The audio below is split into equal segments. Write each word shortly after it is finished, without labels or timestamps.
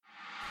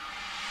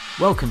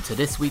Welcome to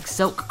this week's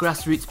Selk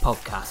Grassroots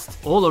podcast,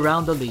 all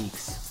around the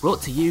leagues,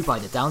 brought to you by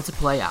the Down to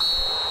Play app.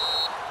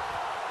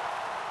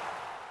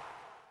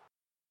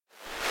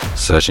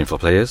 Searching for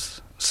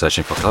players?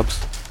 Searching for clubs?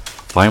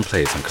 Find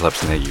players and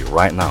clubs near you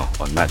right now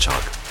on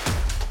MatchHawk.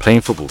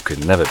 Playing football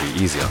could never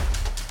be easier.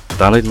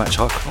 Download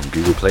MatchHawk on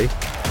Google Play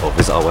or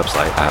visit our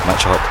website at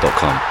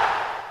matchhawk.com.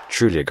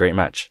 Truly a great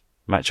match.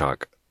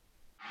 MatchHawk.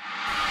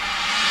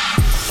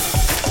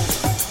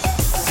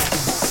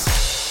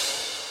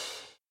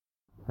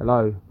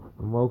 Hello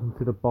and welcome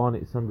to the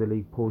Barnet Sunday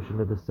League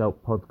portion of the Selk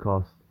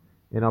podcast.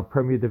 In our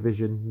Premier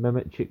Division,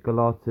 Mehmetçik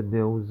Galata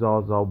 0,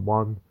 Zaza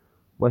 1,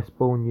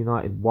 Westbourne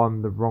United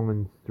 1, The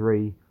Wrong'uns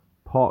 3,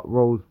 Park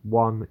Rolls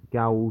 1,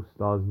 Gal All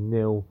Stars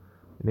 0,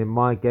 and in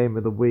my game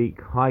of the week,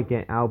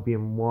 Highgate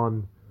Albion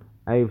 1,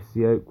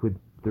 AFC Oakwood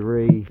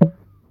 3.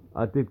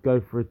 I did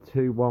go for a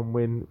 2-1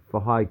 win for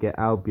Highgate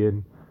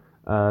Albion,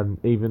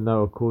 even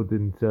though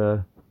according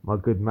to my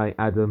good mate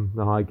Adam,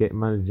 the Highgate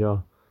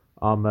manager,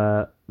 I'm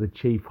the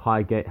chief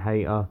Highgate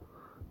hater,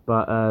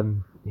 but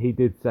he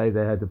did say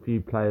they had a few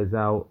players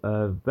out.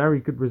 Very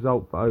good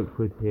result for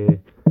Oakwood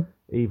here.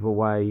 Either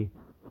way,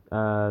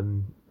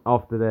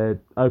 after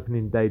their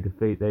opening day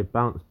defeat, they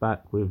bounced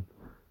back with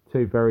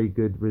two very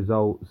good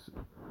results.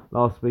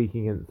 Last week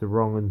against the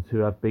Wrong'uns, who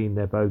have been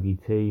their bogey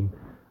team,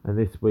 and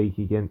this week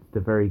against a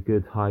very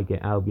good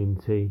Highgate Albion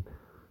team.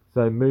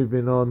 So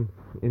moving on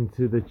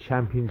into the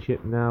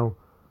Championship now.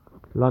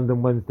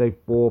 London Wednesday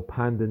 4,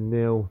 Panda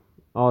 0.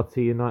 RT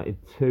United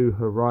 2,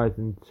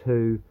 Horizon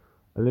 2,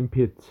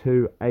 Olympia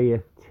 2,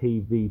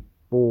 AFTV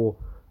 4,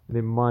 and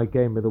in my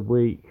game of the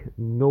week,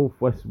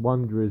 Northwest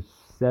Wanderers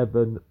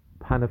 7,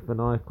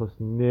 Panathinaikos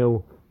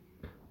 0.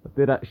 I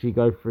did actually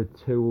go for a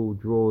 2-all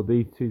draw.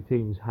 These two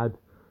teams had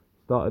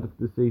started off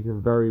the season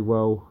very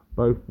well.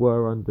 Both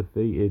were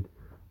undefeated,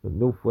 but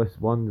Northwest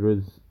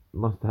Wanderers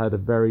must have had a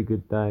very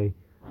good day,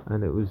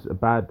 and it was a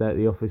bad day at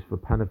the office for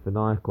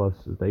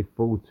Panathinaikos as they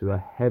fall to a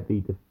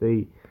heavy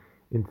defeat.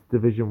 Into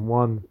Division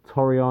 1,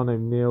 Toriano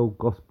 0,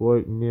 Gospel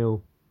Oak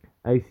 0,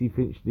 AC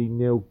Finchley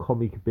 0,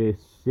 Commie Kabir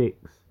 6,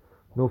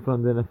 North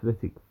London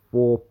Athletic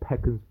 4,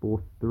 Peckham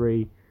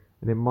 3,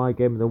 and in my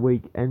game of the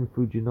week,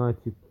 Enfield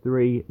United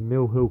 3,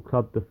 Mill Hill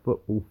Club the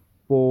Football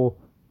 4,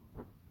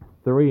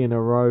 3 in a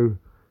row,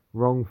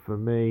 wrong for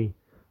me,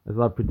 as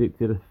I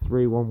predicted a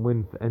 3-1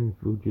 win for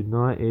Enfield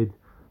United.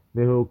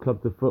 Mill Hill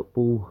Club the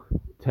Football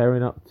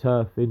tearing up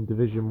turf in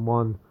Division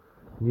 1,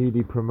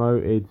 newly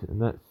promoted,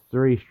 and that's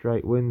 3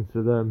 straight wins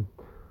for them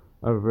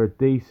over a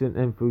decent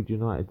Enfield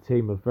United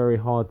team, a very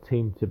hard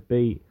team to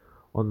beat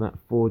on that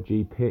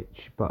 4G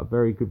pitch, but a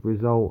very good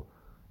result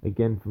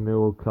again for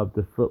Millwall Club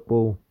the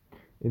Football.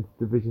 Into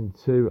Division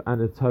 2,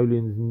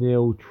 Anatolians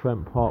 0,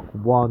 Trent Park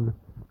 1,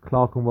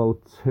 Clerkenwell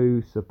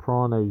 2,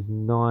 Sopranos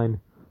 9,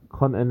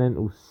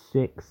 Continental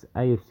 6,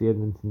 AFC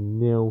Edmonton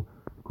 0,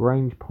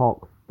 Grange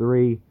Park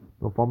 3,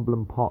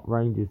 Northumberland Park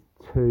Rangers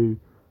 2,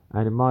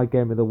 and in my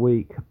game of the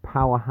week,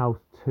 Powerhouse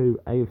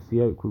 2,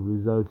 AFC Oakwood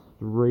Reserves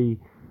 3.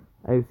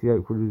 AFC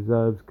Oakwood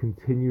Reserves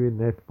continuing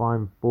their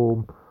fine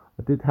form.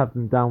 I did have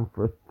them down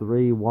for a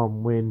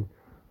 3-1 win.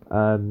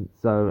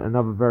 So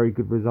another very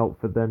good result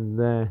for them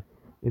there.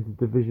 Into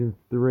Division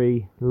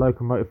 3,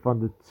 Locomotive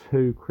Thunder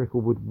 2,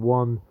 Cricklewood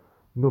 1,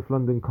 North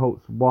London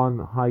Colts 1,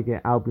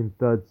 Highgate Albion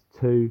Thirds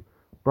 2,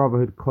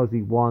 Brotherhood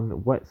Cosy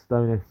 1,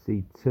 Whetstone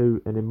FC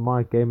 2, and in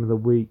my game of the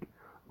week,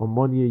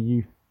 Omonia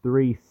Youth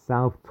 3,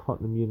 South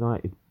Tottenham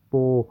United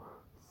 4,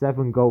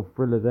 7-goal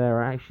thriller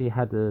there. I actually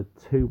had a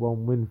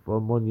 2-1 win for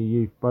Omonia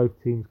Youth. Both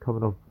teams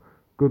coming off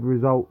good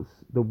results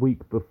the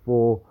week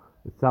before.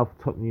 South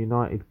Tottenham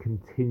United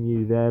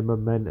continue their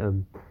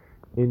momentum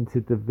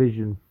into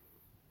Division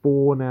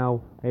 4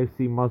 now.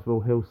 AFC Muswell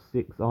Hill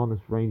 6,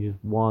 Arness Rangers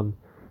 1,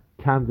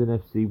 Camden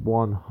FC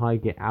 1,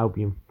 Highgate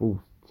Albion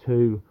Fools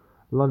 2,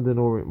 London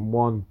Orient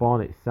 1,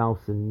 Barnet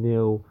Southend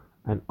 0,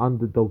 and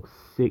Underdog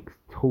 6,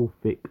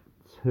 Tolfik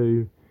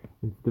 2.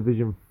 Into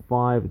Division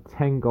 5, a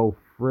 10-goal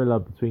thriller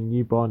between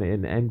New Barnet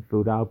and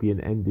Enfield Albion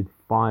ended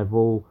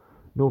 5-all.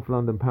 North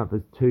London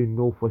Panthers 2,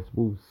 Northwest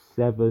Wolves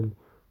 7,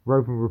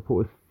 Roving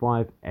Reporters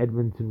 5,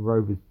 Edmonton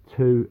Rovers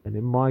 2, and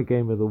in my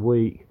game of the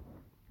week,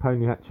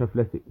 Coney Hatch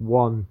Athletic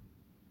 1,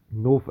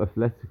 North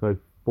Athletico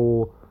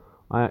 4.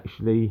 I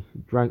actually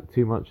drank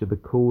too much of the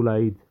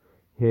Kool-Aid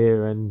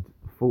here and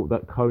thought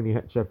that Coney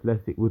Hatch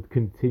Athletic would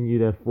continue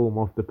their form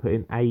after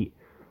putting 8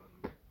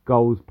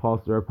 goals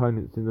past their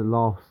opponents in the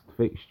last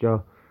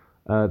fixture.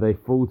 They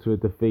fall to a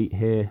defeat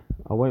here.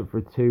 I went for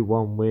a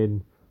 2-1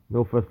 win.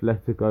 North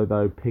Athletico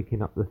though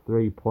picking up the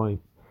 3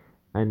 points.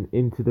 And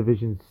into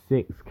Division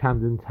 6,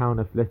 Camden Town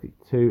Athletic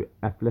 2,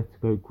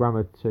 Atletico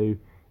Grammar 2,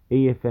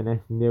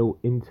 EFNS 0,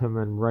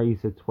 Interman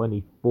Razor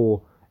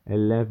 24-11,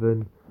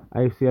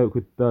 AFC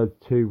Oakwood Thirds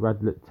 2,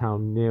 Radlett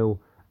Town 0,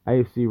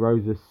 AFC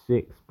Rosa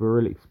 6,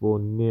 Barillick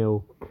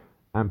 0,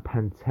 and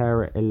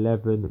Pantera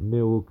 11,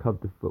 Millwall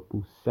Club the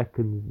Football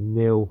Seconds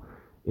 0.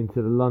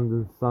 Into the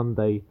London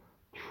Sunday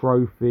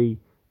Trophy,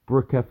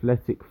 Brook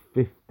Athletic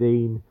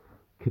 15,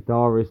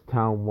 Kadaris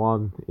Town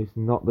 1. It's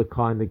not the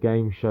kind of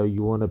game show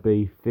you want to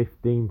be.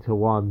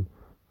 15-1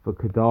 for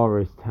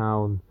Kadaris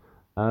Town.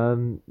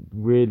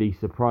 Really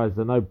surprised.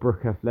 I know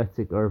Brook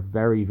Athletic are a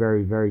very,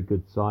 very, very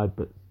good side,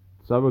 but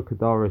so are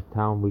Kadaris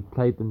Town. We've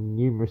played them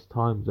numerous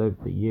times over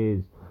the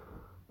years.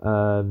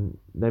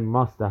 They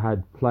must have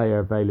had player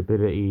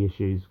availability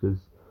issues, because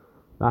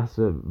that's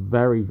a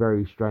very,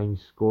 very strange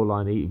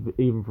scoreline,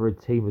 even for a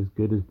team as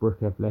good as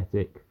Brook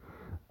Athletic.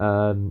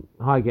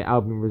 Highgate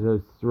Albion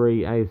Reserves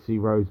 3, AFC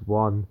Rose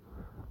 1.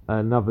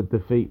 Another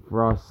defeat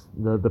for us.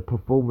 The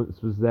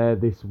performance was there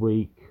this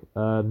week.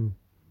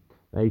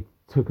 They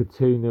took a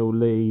 2-0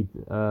 lead,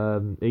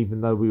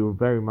 even though we were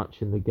very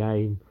much in the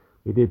game.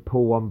 We did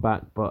pull one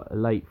back, but a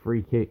late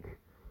free kick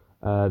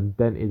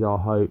dented our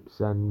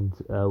hopes, and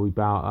we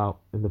bowed out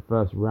in the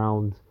first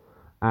round.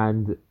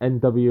 And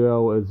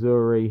NWL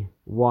Azuri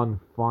 1,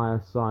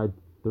 Fireside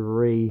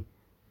 3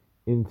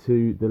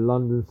 into the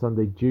London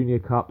Sunday Junior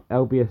Cup.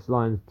 LBS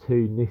Lions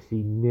 2,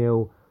 Nissi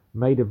 0,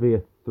 Maida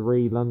Villa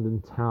 3,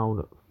 London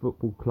Town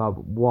Football Club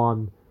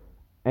 1,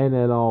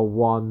 NLR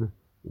 1,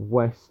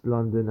 West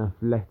London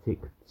Athletic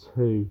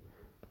 2.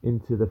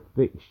 Into the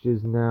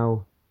fixtures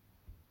now.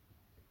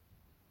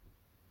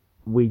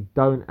 We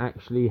don't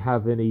actually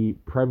have any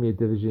Premier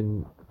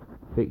Division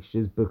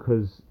fixtures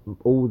because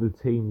all the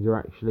teams are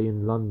actually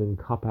in London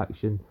Cup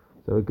action.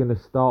 So we're going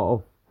to start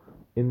off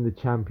in the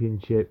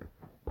Championship.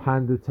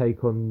 Panda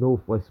take on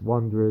Northwest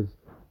Wanderers.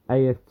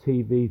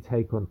 AFTV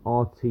take on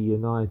RT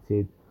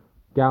United.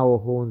 Gower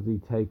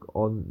Hornsey take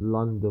on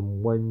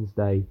London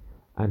Wednesday.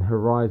 And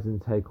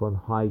Horizon take on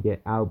Highgate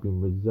Albion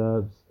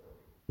Reserves.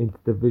 Into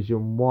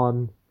Division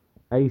 1,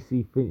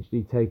 AC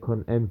Finchley take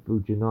on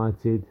Enfield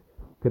United.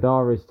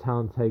 Kadaris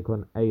Town take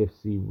on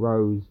AFC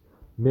Rose.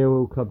 Mill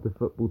Hill Club de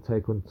Football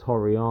take on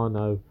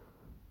Toriano.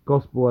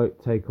 Gospel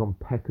Oak take on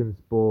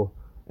Peckenspore.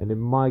 And in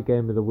my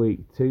game of the week,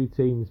 two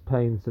teams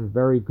playing some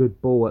very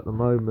good ball at the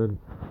moment.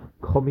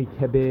 Komi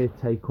Kebir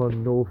take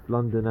on North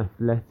London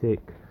Athletic.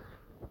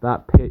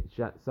 That pitch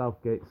at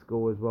Southgate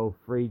School as well.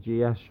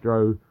 3G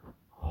Astro.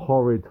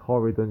 Horrid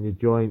on your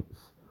joints.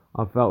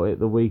 I felt it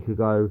the week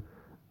ago.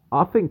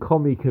 I think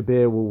Komi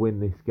Kebir will win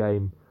this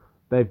game.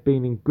 They've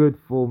been in good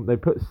form. They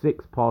put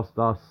 6 past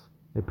us.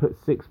 They put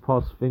 6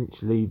 past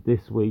Finchley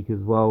this week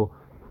as well.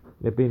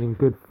 They've been in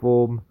good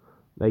form.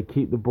 They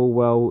keep the ball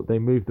well. They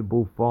move the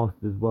ball fast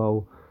as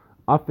well.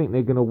 I think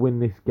they're going to win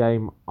this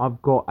game.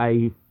 I've got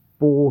a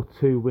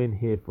 4-2 win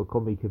here for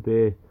Komi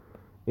Kebir.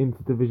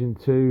 Into Division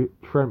 2,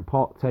 Trent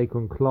Park take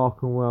on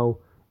Clerkenwell.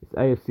 It's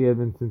AFC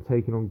Edmonton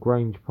taking on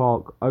Grange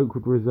Park.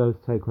 Oakwood Reserves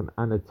take on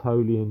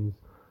Anatolians.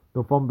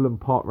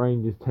 Northumberland Park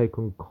Rangers take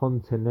on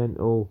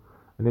Continental.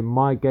 And in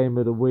my game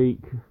of the week,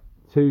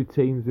 two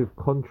teams with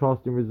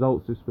contrasting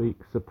results this week.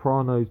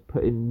 Sopranos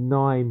putting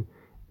 9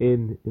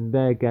 in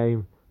their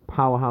game.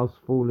 Powerhouse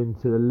falling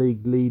to the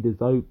league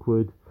leaders,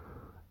 Oakwood.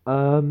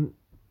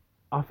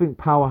 I think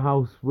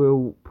Powerhouse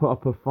will put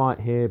up a fight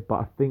here, but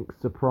I think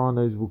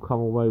Sopranos will come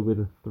away with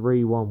a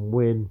 3-1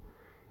 win.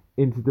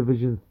 Into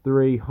Division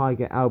 3,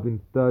 Highgate Albion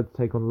Thirds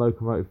take on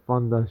Locomotive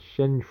Thunder.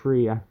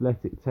 Shentry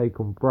Athletic take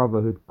on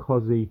Brotherhood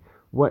Cozzy.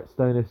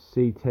 Whetstone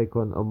FC take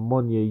on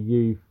Ammonia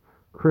Youth.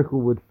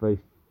 Cricklewood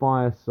face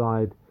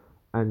Fireside.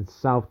 And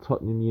South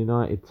Tottenham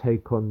United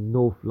take on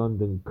North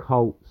London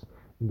Colts.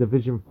 In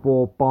Division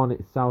 4,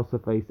 Barnet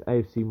Salsa face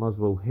AFC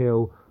Muswell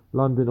Hill.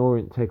 London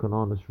Orient take on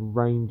Arness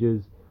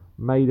Rangers.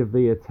 Maida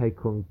Villa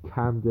take on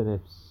Camden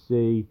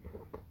FC.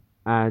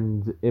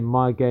 And in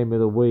my game of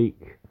the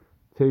week,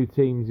 two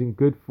teams in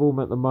good form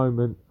at the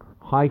moment.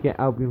 Highgate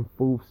Albion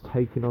Fourths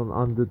taking on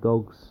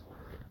Underdogs.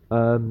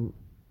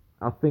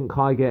 I think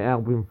Highgate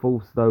Albion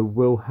Fourths, though,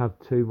 will have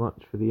too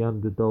much for the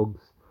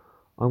Underdogs.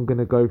 I'm going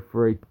to go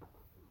for a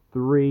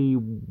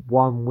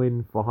 3-1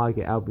 win for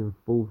Highgate Albion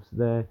Fourths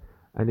there.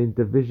 And in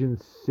Division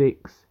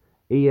 6,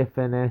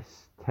 EFNS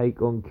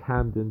take on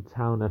Camden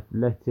Town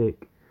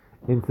Athletic.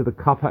 Into the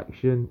cup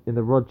action in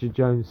the Roger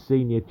Jones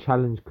Senior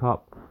Challenge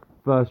Cup.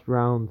 First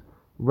round,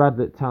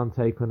 Radlett Town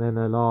take on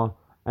NLR.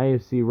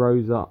 AFC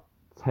Rosa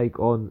take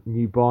on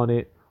New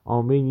Barnet.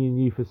 Armenian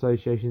Youth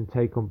Association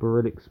take on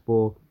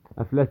Barillikspor.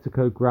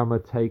 Atletico Grammar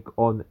take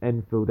on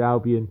Enfield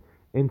Albion.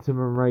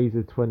 Interman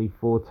Razor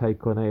 24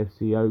 take on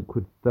AFC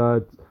Oakwood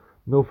Thirds.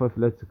 North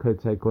Atletico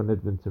take on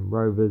Edmonton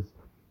Rovers.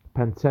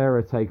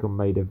 Pantera take on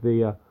Maida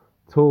Villa.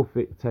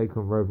 Torfik take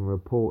on Roman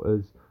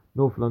Reporters.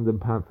 North London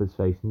Panthers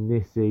face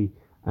Nissi.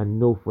 And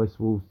Northwest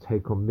Wolves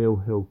take on Mill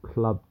Hill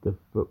Club de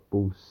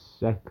Football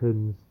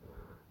Seconds.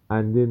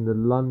 And in the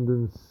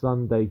London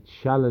Sunday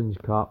Challenge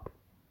Cup,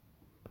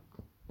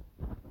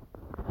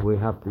 we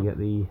have to get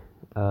the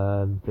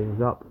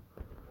things up.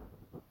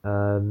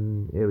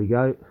 Here we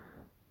go.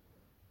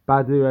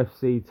 Badu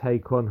FC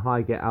take on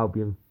Highgate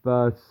Albion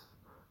first.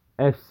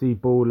 FC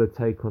Baller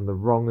take on the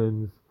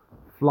Wrong'uns.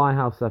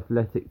 Flyhouse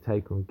Athletic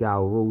take on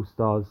Gower All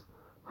Stars.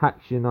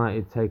 Hacks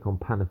United take on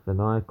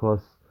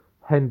Panathinaikos.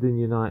 Hendon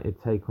United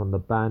take on the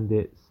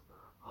Bandits.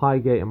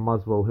 Highgate and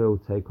Muswell Hill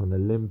take on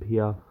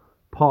Olympia.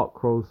 Park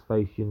Crows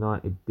face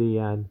United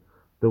Dean.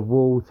 The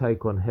Wall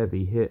take on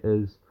Heavy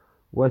Hitters.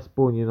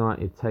 Westbourne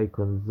United take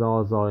on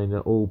Zaza in the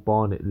All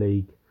Barnet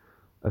League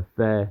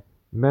affair.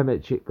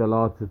 Mehmetçik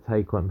Galata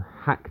take on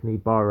Hackney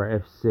Borough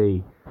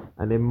FC.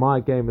 And in my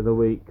game of the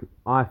week,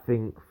 I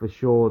think for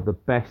sure the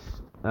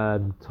best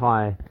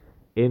tie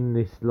in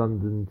this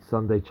London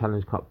Sunday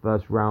Challenge Cup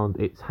first round.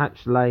 It's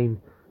Hatch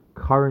Lane,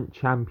 current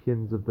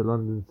champions of the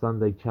London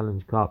Sunday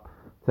Challenge Cup,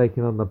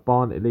 taking on the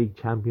Barnet League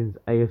champions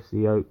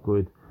AFC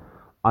Oakwood.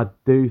 I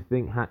do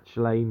think Hatch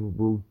Lane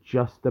will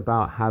just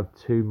about have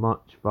too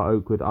much for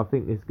Oakwood. I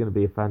think this is going to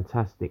be a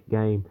fantastic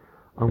game.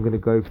 I'm going to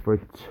go for a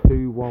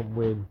 2-1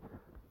 win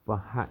for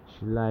Hatch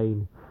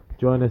Lane.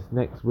 Join us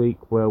next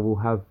week where we'll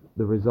have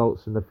the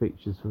results and the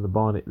fixtures from the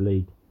Barnet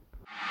League.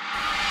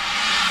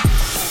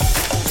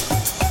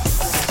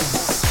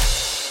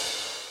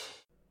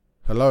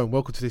 Hello and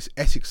welcome to this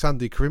Essex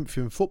Sunday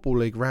Corinthian Football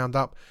League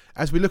roundup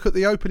as we look at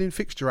the opening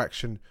fixture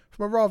action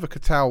from a rather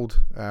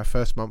curtailed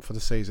first month of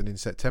the season in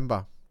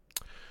September.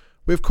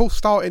 We of course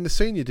start in the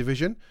senior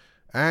division,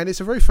 and it's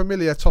a very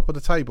familiar top of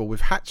the table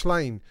with Hatch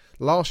Lane,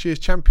 last year's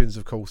champions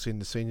of course in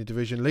the senior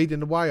division,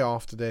 leading the way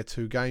after their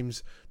 2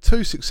 games.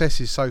 2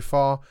 successes so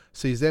far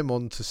sees them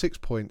on to 6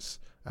 points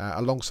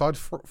alongside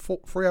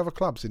 3 other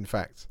clubs in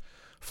fact.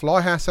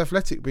 Flyhouse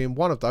Athletic being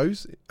one of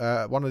those,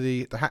 one of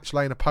the Hatch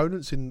Lane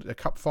opponents in the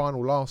cup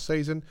final last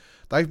season.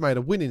 They've made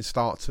a winning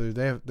start to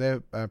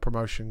their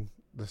promotion,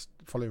 the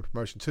following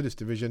promotion to this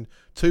division.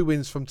 2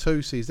 wins from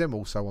 2 sees them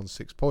also on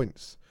 6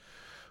 points.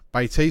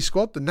 Beatty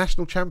Squad, the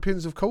national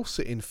champions of course,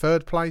 sit in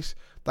 3rd place.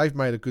 They've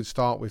made a good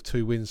start with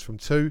 2 wins from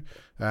 2,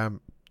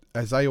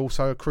 as they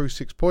also accrue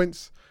 6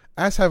 points.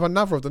 As have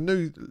another of the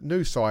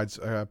new sides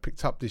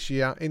picked up this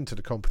year into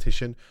the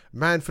competition.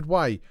 Manford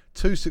Way,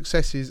 2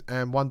 successes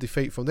and 1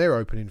 defeat from their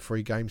opening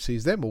 3 games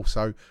sees them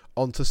also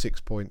onto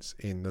 6 points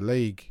in the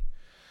league.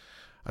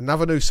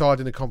 Another new side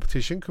in the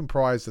competition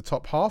comprised the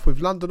top half,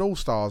 with London All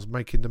Stars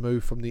making the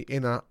move from the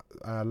inner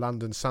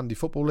London Sunday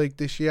Football League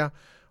this year.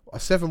 A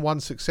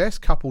 7-1 success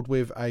coupled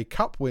with a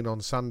cup win on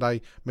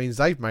Sunday means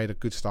they've made a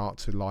good start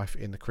to life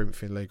in the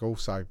Corinthian League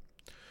also.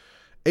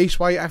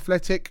 Eastway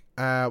Athletic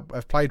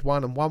have played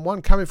 1 and won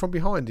 1, coming from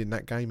behind in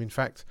that game in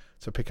fact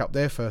to pick up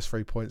their first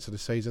 3 points of the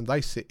season. They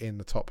sit in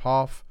the top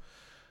half.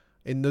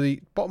 In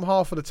the bottom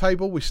half of the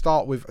table we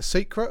start with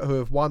Secret, who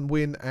have 1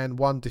 win and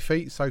 1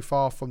 defeat so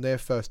far from their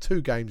first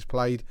 2 games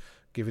played,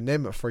 giving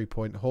them a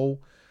 3-point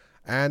haul.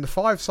 And the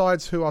 5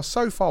 sides who are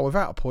so far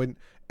without a point: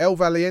 El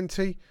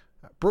Valiente,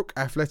 Brook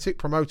Athletic,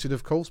 promoted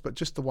of course, but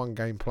just the 1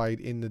 game played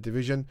in the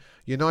division.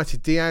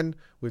 United Dian,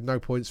 with no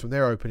points from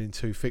their opening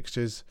 2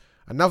 fixtures.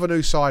 Another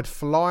new side,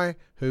 Fly,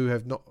 who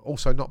have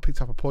not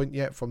picked up a point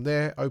yet from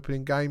their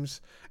opening games.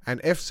 And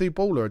FC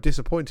Baller, a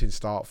disappointing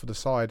start for the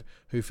side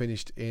who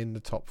finished in the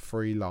top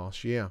 3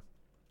 last year.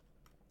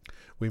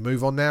 We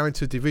move on now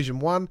into Division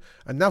 1,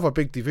 another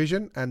big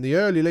division, and the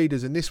early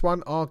leaders in this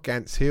one are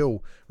Gants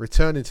Hill,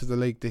 returning to the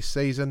league this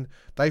season.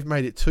 They've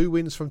made it 2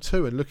 wins from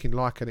 2 and looking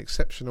like an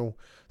exceptional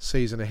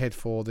season ahead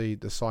for the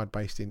side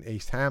based in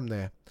East Ham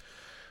there.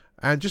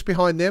 And just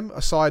behind them,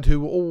 a side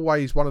who were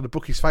always one of the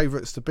bookies'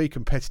 favourites to be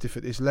competitive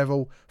at this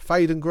level,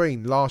 Faden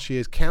Green, last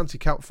year's County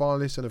Cup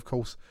finalists and of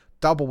course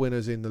double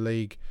winners in the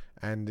league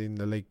and in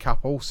the League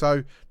Cup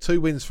also.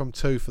 2 wins from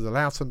 2 for the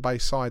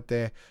Loughton-based side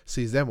there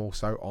sees them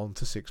also on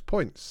to 6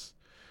 points.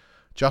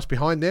 Just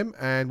behind them,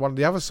 and one of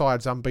the other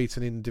sides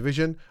unbeaten in the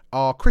division,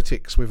 are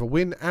Critics, with a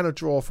win and a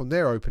draw from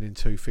their opening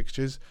 2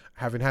 fixtures,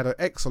 having had an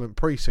excellent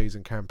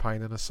pre-season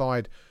campaign and a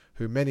side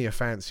who many are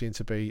fancying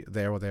to be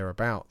there or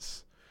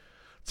thereabouts.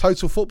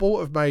 Total Football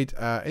have made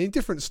an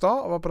indifferent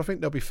start, but I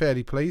think they'll be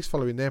fairly pleased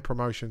following their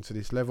promotion to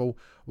this level.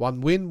 1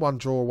 win, 1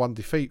 draw, 1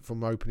 defeat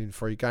from opening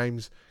 3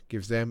 games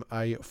gives them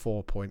a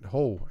 4-point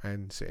haul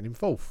and sitting in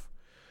 4th.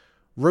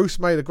 Roos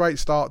made a great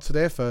start to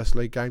their first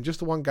league game, just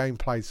the 1 game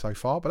played so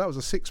far, but that was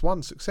a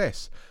 6-1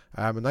 success,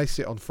 and they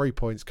sit on 3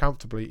 points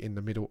comfortably in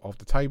the middle of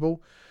the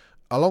table.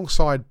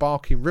 Alongside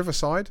Barking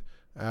Riverside,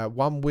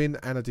 1 win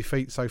and a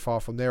defeat so far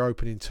from their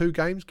opening 2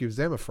 games gives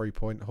them a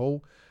 3-point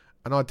haul.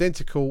 An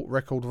identical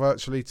record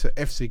virtually to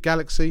FC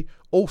Galaxy,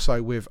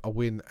 also with a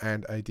win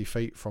and a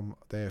defeat from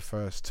their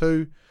first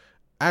 2,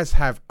 as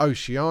have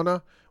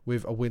Oceana,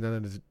 with a win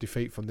and a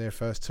defeat from their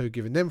first 2,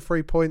 giving them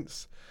 3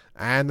 points.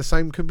 And the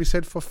same can be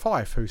said for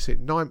Fife, who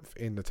sit 9th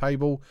in the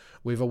table,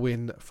 with a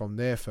win from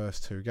their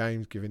first 2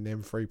 games, giving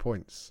them 3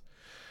 points.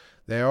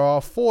 There are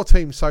 4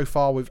 teams so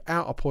far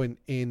without a point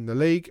in the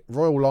league.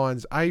 Royal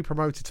Lions A,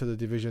 promoted to the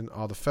division,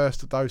 are the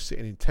first of those,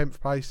 sitting in 10th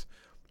place.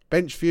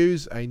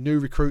 Benchviews, a new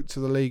recruit to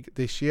the league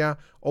this year,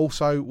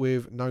 also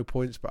with no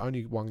points but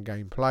only 1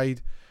 game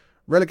played.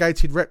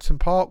 Relegated Repton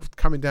Park,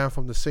 coming down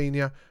from the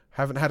senior,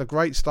 haven't had a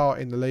great start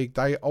in the league.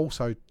 They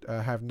also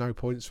have no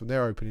points from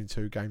their opening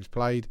 2 games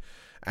played.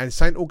 And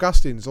St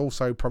Augustine's,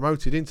 also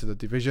promoted into the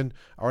division,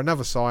 are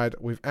another side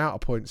without a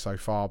point so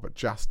far but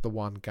just the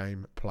 1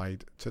 game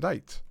played to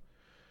date.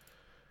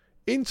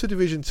 Into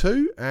Division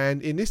 2,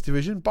 and in this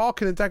division,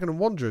 Barking and Dagenham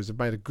Wanderers have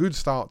made a good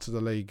start to the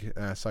league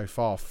so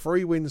far.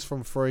 3 wins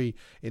from 3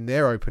 in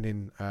their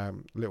opening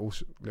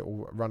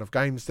little run of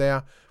games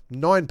there.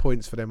 9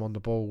 points for them on the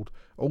board,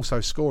 also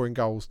scoring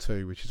goals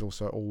too, which is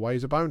also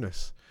always a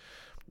bonus.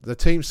 The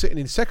team sitting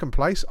in second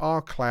place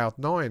are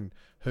Cloud9,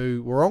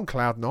 who were on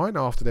Cloud9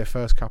 after their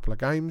first couple of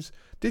games.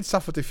 Did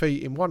suffer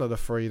defeat in one of the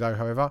three though,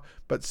 however,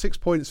 but 6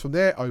 points from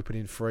their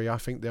opening three. I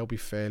think they'll be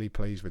fairly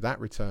pleased with that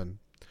return.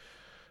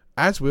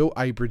 As will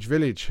Abridge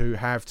Village, who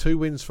have 2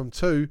 wins from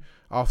 2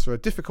 after a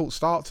difficult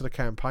start to the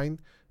campaign,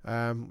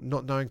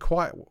 not knowing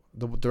quite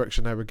the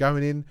direction they were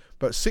going in,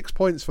 but 6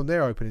 points from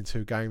their opening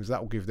 2 games. That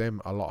will give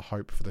them a lot of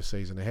hope for the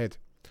season ahead.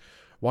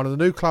 One of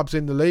the new clubs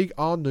in the league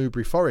are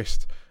Newbury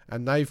Forest,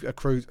 and they've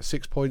accrued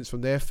 6 points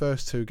from their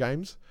first 2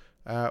 games,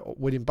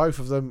 winning both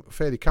of them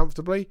fairly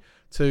comfortably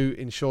to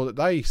ensure that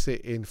they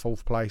sit in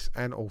 4th place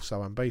and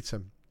also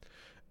unbeaten.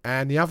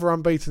 And the other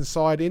unbeaten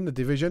side in the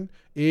division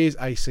is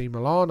AC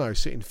Milano,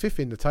 sitting 5th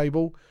in the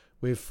table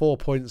with 4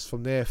 points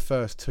from their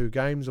first 2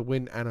 games, a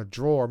win and a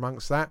draw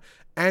amongst that,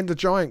 and a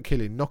giant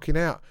killing, knocking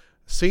out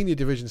senior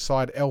division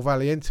side El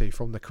Valiente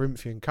from the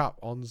Corinthian Cup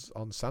on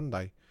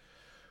Sunday.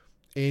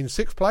 In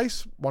 6th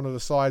place, one of the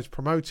sides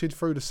promoted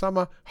through the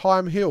summer,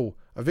 Higham Hill,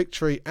 a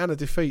victory and a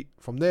defeat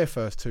from their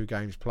first 2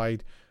 games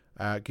played,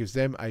 gives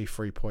them a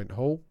 3-point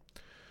haul.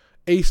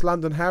 East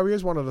London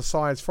Harriers, one of the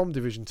sides from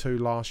Division 2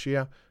 last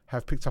year,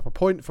 have picked up a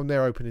point from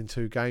their opening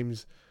 2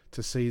 games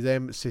to see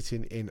them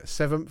sitting in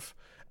 7th.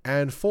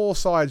 And 4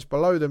 sides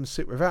below them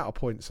sit without a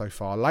point so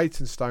far.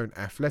 Leytonstone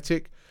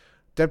Athletic,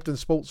 Debden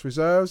Sports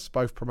Reserves,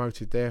 both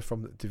promoted there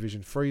from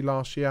Division 3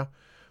 last year.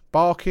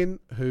 Barking,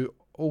 who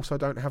also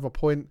don't have a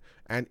point,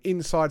 and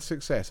Inside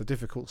Success, a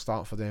difficult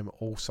start for them,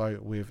 also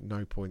with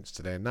no points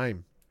to their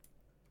name.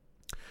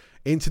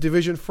 Into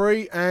Division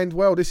 3, and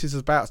well, this is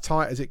about as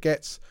tight as it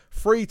gets.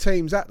 3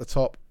 teams at the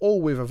top,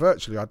 all with a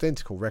virtually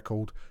identical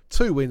record,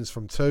 2 wins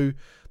from 2.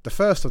 The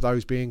first of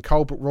those being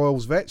Colbrook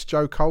Royals Vets,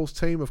 Joe Cole's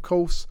team, of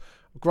course.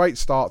 Great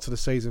start to the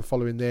season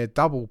following their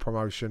double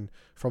promotion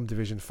from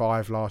Division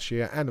 5 last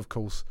year, and of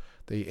course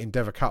the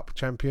Endeavour Cup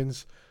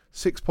champions.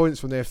 6 points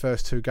from their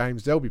first 2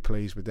 games. They'll be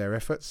pleased with their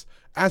efforts.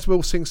 As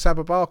will Sing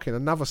Sabah Barking,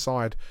 another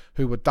side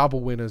who were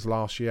double winners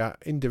last year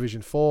in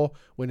Division 4,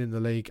 winning the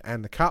league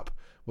and the cup.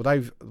 Well,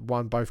 they've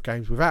won both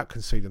games without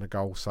conceding a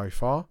goal so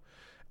far.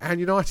 And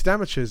United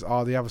Amateurs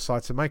are the other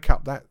side to make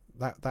up that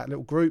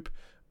little group.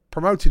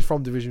 Promoted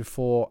from Division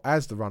 4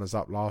 as the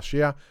runners-up last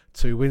year.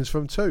 2 wins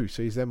from 2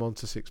 sees them on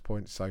to 6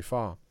 points so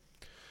far.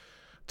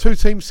 2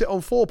 teams sit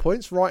on 4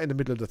 points right in the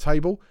middle of the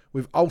table,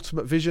 with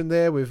Ultimate Vision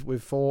there with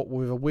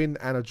a win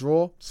and a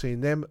draw,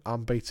 seeing them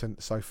unbeaten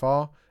so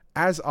far.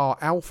 As are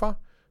Alpha,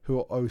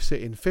 who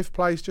sit in 5th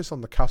place, just on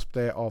the cusp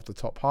there of the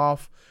top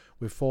half,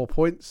 with 4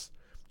 points.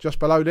 Just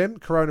below them,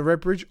 Corona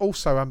Redbridge,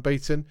 also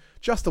unbeaten,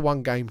 just the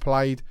 1 game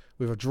played,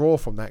 with a draw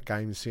from that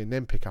game, seeing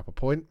them pick up a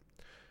point.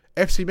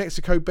 FC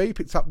Mexico B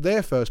picked up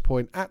their first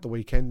point at the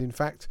weekend, in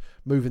fact,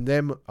 moving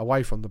them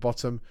away from the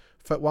bottom,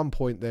 for 1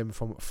 point them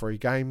from 3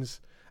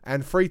 games.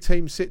 And 3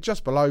 teams sit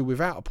just below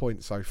without a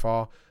point so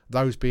far,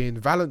 those being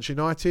Valence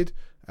United,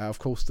 of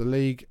course the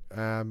league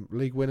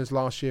winners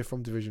last year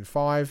from Division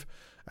 5,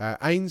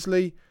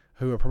 Ainsley,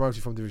 who were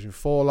promoted from Division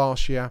 4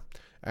 last year,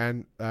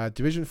 and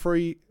Division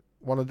 3,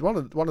 one of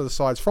the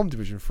sides from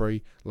Division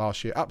 3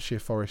 last year,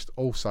 Upshire Forest,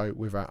 also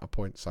without a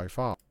point so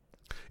far.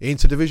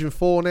 Into Division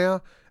 4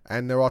 now,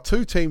 and there are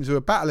 2 teams who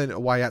are battling it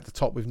away at the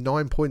top with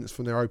 9 points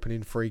from their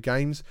opening 3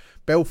 games.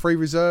 Belfry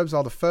Reserves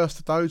are the first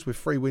of those with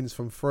 3 wins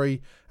from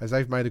 3, as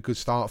they've made a good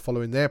start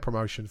following their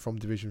promotion from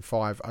Division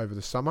 5 over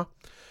the summer.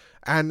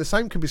 And the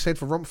same can be said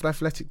for Romford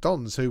Athletic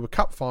Dons, who were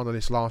cup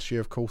finalists last year,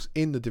 of course,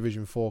 in the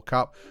Division 4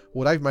 Cup.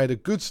 Well, they've made a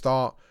good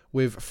start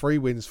with 3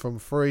 wins from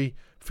 3,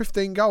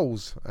 15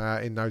 goals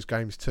in those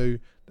games too.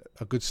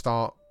 A good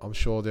start, I'm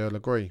sure they'll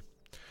agree.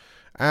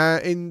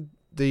 In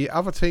the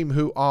other team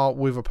who are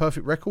with a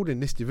perfect record in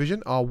this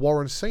division are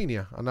Warren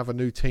Senior, another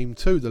new team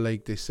to the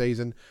league this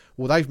season.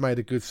 Well, they've made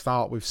a good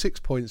start with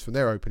 6 points from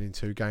their opening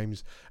 2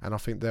 games, and I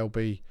think they'll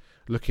be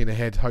looking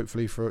ahead,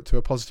 hopefully, to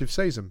a positive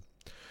season.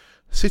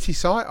 City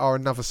Sight are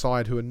another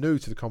side who are new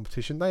to the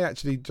competition. They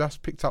actually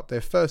just picked up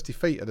their first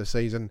defeat of the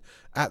season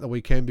at the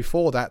weekend.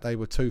 Before that, they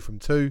were 2 from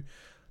 2.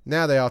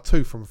 Now they are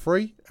 2 from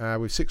 3,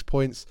 with 6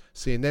 points,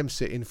 seeing them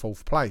sit in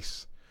 4th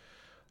place.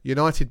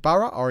 United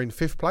Borough are in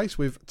 5th place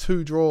with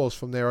 2 draws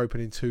from their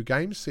opening 2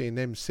 games, seeing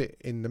them sit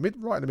in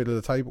right in the middle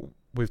of the table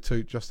with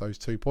just those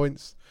 2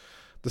 points.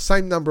 The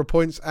same number of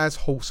points as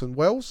Halson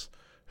Wells,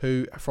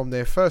 who from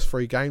their first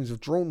 3 games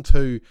have drawn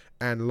 2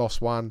 and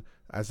lost 1,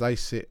 as they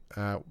sit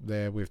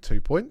there with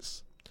 2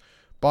 points.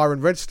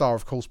 Byron Red Star,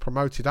 of course,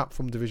 promoted up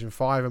from Division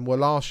 5 and were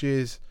last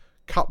year's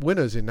cup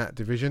winners in that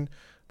division.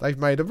 They've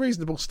made a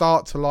reasonable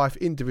start to life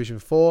in Division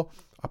 4.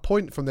 A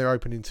point from their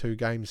opening 2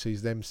 games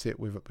sees them sit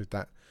with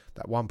that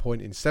 1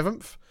 point in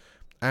 7th.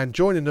 And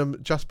joining them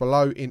just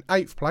below in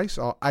 8th place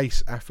are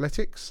Ace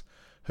Athletics,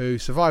 who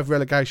survived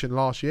relegation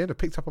last year and have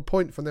picked up a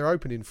point from their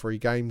opening 3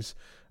 games,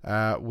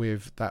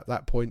 with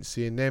that point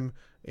seeing them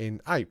in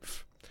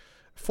 8th.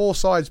 4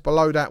 sides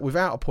below that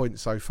without a point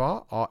so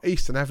far are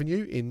Eastern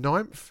Avenue in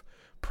 9th,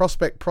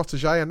 Prospect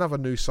Protégé, another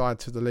new side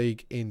to the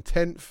league, in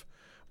 10th,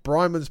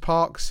 Bryman's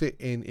Park sit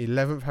in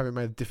 11th, having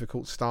made a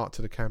difficult start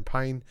to the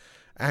campaign.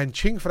 And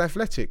Chingford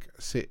Athletic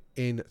sit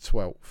in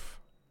 12th.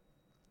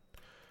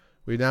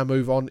 We now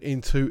move on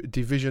into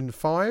Division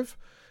 5.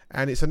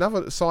 And it's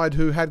another side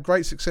who had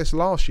great success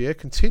last year,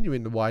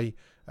 continuing the way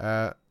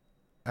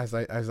as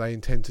they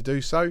intend to do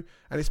so.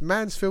 And it's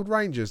Mansfield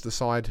Rangers, the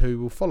side who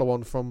will follow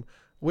on from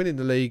winning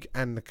the league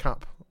and the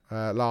cup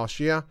last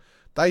year.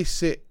 They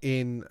sit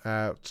in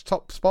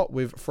top spot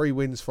with 3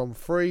 wins from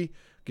 3,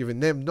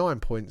 giving them 9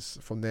 points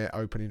from their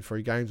opening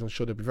 3 games. I'm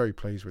sure they'll be very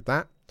pleased with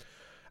that.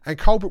 And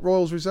Colbrook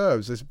Royals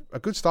Reserves. There's a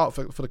good start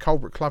for the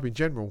Colbrook club in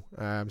general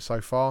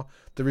so far.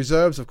 The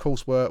Reserves, of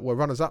course, were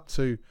runners-up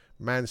to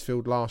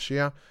Mansfield last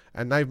year,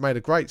 and they've made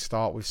a great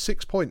start with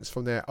 6 points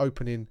from their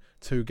opening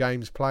 2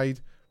 games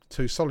played.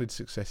 2 solid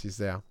successes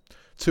there.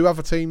 2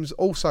 other teams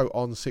also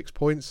on 6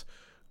 points.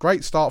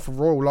 Great start for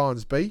Royal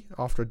Lions B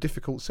after a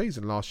difficult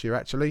season last year,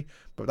 actually,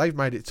 but they've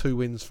made it 2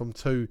 wins from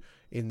 2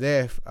 in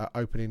their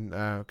opening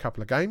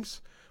couple of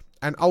games.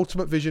 And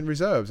Ultimate Vision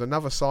Reserves,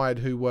 another side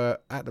who were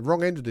at the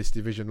wrong end of this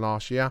division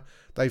last year.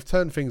 They've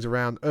turned things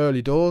around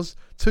early doors,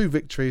 2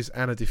 victories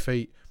and a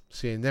defeat,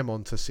 seeing them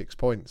on to 6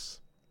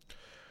 points.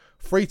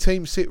 3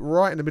 teams sit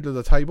right in the middle of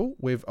the table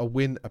with a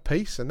win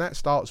apiece, and that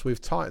starts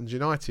with Titans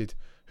United,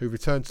 who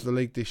returned to the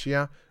league this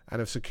year and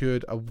have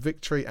secured a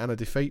victory and a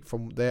defeat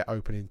from their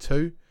opening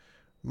 2.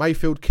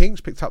 Mayfield Kings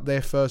picked up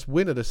their first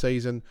win of the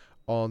season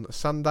on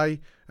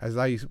Sunday as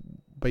they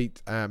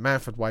beat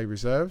Manford Way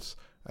Reserves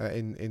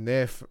in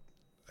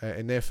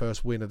their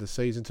first win of the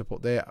season to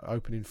put their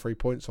opening 3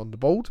 points on the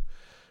board.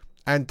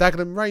 And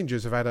Dagenham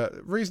Rangers have had a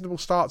reasonable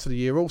start to the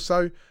year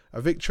also.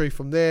 A victory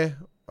from their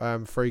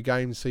 3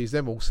 games sees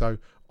them also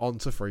on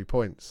to 3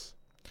 points.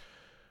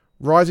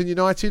 Rising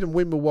United and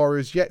Wimble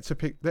Warriors yet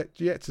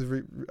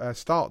to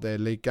start their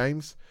league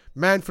games.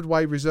 Manford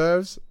Way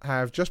Reserves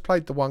have just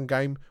played the 1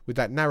 game with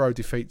that narrow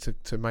defeat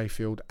to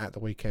Mayfield at the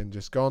weekend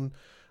just gone.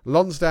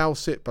 Lonsdale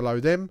sit below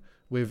them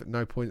with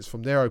no points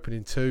from their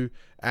opening 2,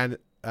 and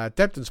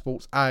Debden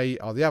Sports A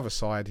are the other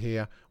side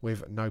here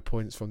with no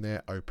points from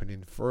their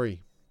opening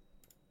 3.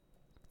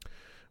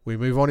 We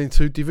move on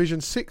into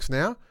Division 6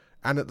 now,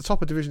 and at the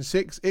top of Division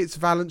 6 it's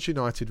Valence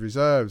United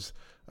Reserves,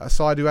 a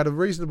side who had a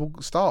reasonable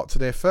start to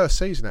their first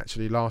season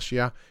actually last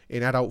year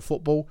in adult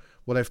football.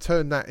 Well, they've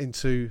turned that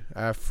into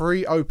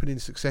 3 opening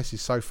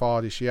successes so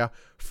far this year.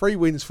 3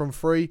 wins from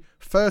 3,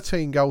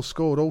 13 goals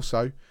scored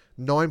also,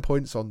 9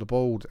 points on the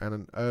board, and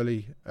an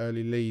early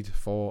lead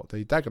for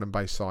the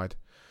Dagenham-based side.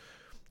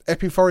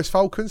 Epping Forest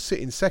Falcons sit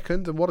in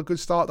second, and what a good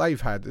start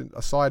they've had.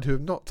 A side who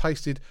have not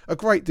tasted a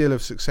great deal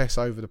of success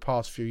over the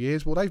past few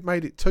years. Well, they've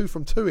made it 2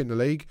 from 2 in the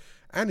league,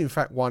 and in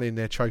fact 1 in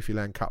their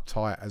Trophyland Cup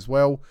tie as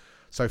well.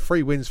 So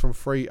 3 wins from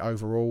 3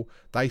 overall.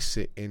 They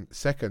sit in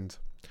second.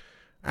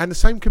 And the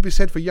same could be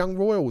said for Young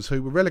Royals,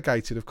 who were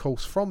relegated, of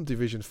course, from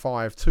Division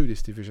 5 to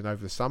this division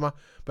over the summer,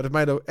 but have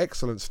made an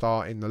excellent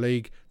start in the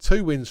league.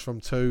 2 wins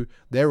from 2.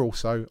 They're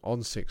also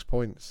on 6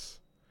 points.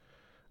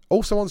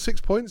 Also on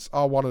 6 points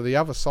are one of the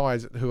other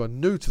sides who are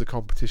new to the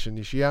competition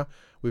this year,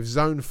 with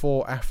Zone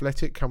 4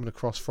 Athletic coming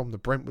across from the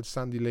Brentwood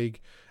Sunday League,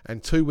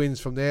 and 2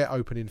 wins from their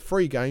opening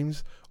 3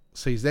 games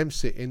sees them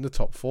sit in the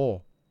top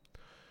 4.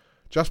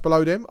 Just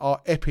below them are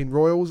Epping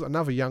Royals,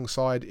 another young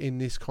side in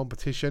this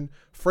competition.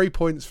 3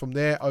 points from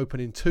their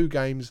opening 2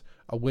 games,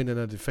 a win and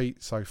a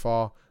defeat so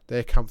far.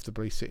 They're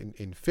comfortably sitting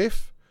in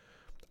 5th.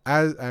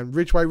 And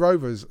Ridgeway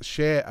Rovers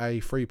share a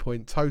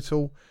 3-point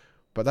total,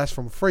 but that's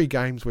from 3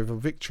 games with a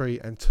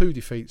victory and 2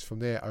 defeats from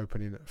their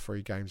opening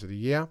 3 games of the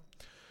year.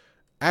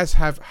 As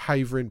have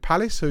Havering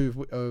Palace,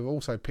 who have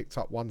also picked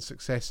up 1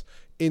 success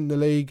in the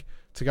league,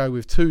 to go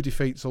with 2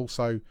 defeats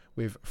also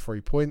with 3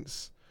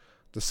 points.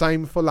 The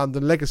same for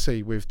London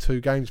Legacy with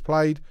 2 games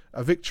played,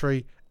 a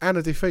victory and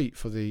a defeat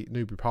for the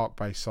Newbury Park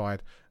based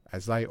side,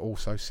 as they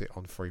also sit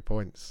on 3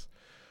 points.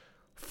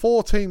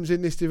 4 teams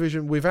in this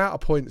division without a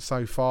point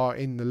so far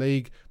in the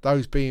league,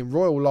 those being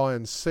Royal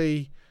Lions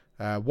C,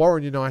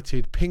 Warren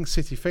United, Ping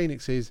City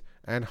Phoenixes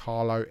and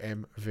Harlow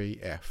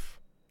MVF.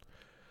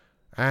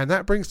 And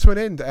that brings to an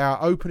end our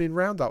opening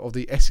roundup of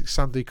the Essex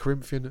Sunday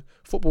Corinthian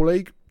Football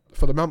League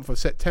for the month of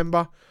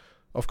September.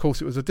 Of course,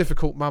 it was a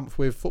difficult month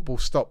with football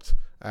stopped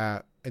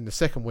in the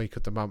second week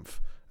of the month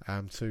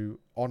to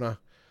honour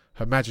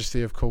Her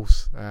Majesty, of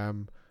course.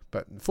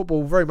 But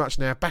football very much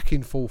now back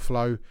in full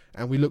flow,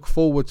 and we look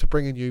forward to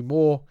bringing you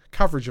more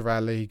coverage of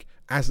our league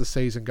as the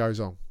season goes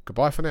on.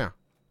 Goodbye for now.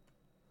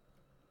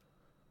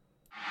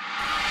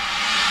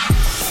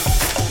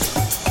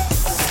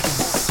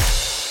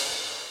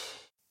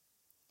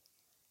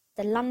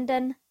 The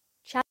London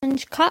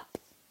Challenge Cup,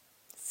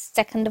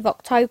 2nd of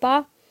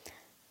October.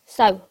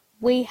 So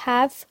we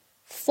have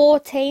 4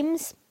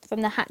 teams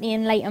from the Hackney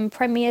and Leighton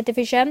Premier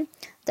Division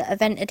that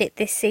have entered it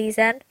this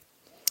season.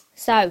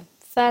 So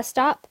first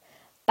up,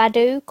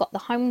 Badu got the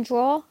home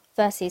draw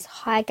versus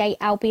Highgate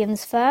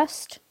Albion's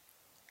First.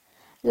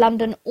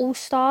 London All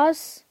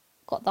Stars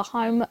got the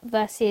home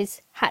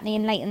versus Hackney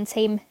and Leighton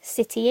team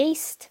City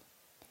East.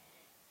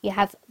 You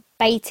have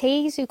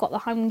Beatties who got the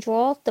home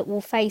draw that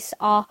will face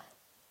our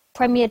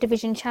Premier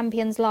Division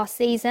champions last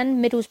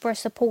season, Middlesbrough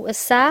Supporters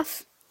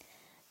South.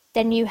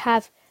 Then you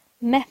have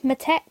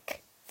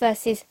Mehmetek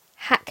versus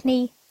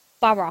Hackney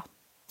Borough.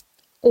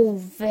 All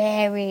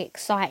very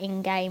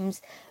exciting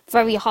games,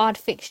 very hard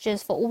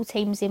fixtures for all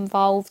teams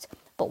involved.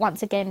 But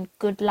once again,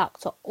 good luck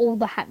to all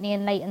the Hackney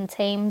and Leighton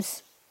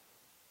teams.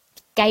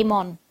 Game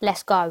on,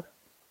 let's go.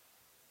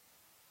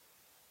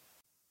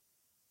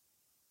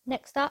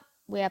 Next up,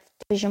 we have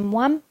Division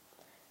 1.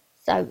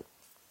 So,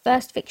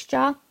 first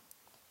fixture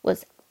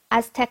was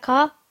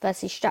Azteca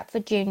versus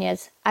Stratford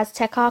Juniors.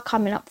 Azteca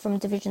coming up from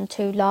Division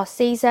 2 last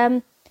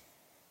season.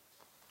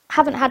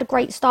 Haven't had a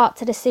great start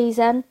to the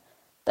season,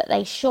 but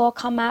they sure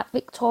come out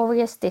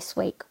victorious this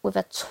week with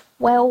a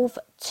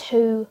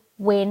 12-2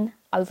 win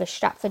over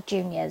Stratford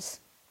Juniors.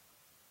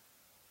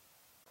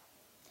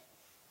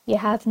 You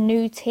have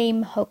new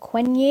team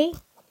Hokwenyi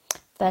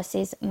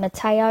versus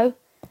Mateo.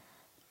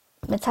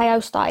 Mateo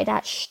started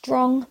out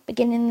strong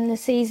beginning of the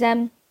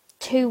season,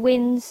 2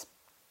 wins.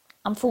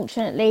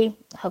 Unfortunately,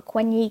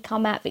 Hokwenyi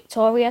come out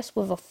victorious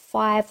with a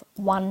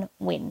 5-1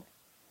 win.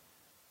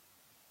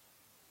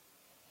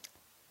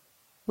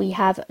 We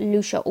have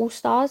Lucia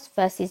All-Stars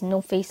versus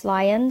North East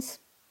Lions.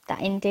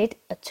 That ended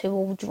a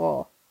 2-2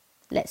 draw.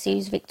 Let's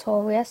use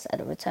victorious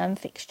at a return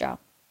fixture.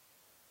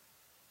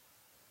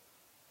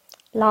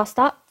 Last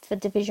up for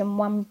Division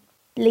 1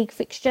 league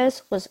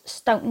fixtures was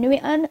Stoke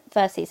Newington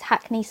versus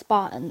Hackney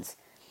Spartans.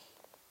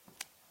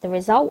 The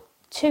result,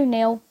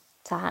 2-0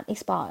 to Hackney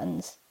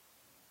Spartans.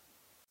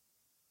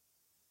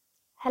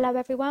 Hello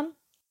everyone,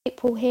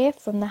 April here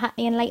from the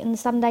Hackney and Leighton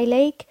Sunday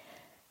League.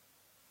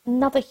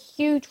 Another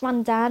huge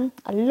rundown,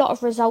 a lot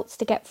of results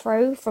to get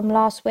through from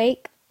last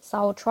week, so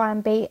I'll try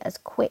and be as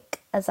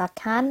quick as I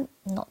can,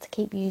 not to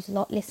keep you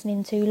lot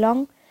listening too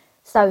long.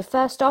 So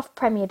first off,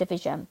 Premier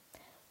Division.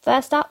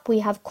 First up, we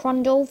have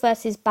Crondall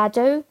versus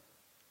Badu.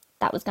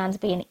 That was going to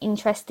be an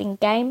interesting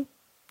game,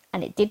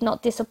 and it did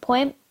not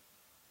disappoint.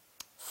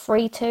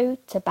 3-2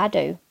 to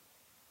Badu.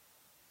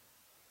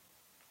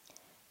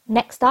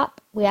 Next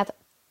up, we have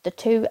the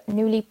 2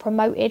 newly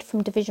promoted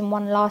from Division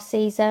 1 last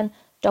season,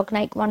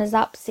 Dognake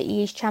runners-up, City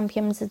East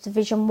champions of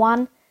Division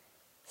 1.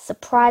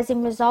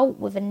 Surprising result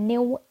with a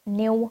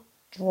 0-0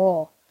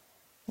 draw.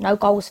 No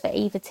goals for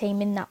either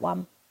team in that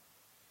one.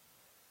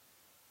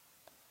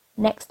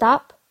 Next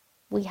up,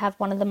 we have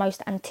one of the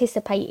most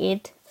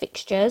anticipated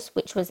fixtures,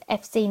 which was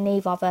FC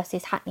Neva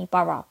versus Hackney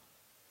Borough.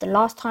 The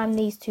last time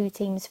these two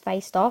teams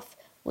faced off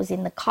was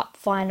in the cup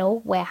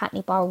final, where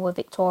Hackney Borough were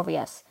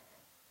victorious.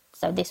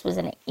 So this was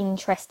an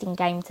interesting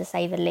game to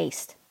say the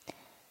least.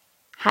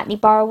 Hackney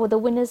Borough were the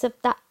winners of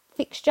that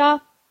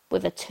fixture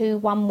with a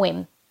 2-1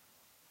 win.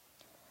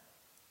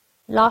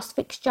 Last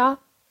fixture,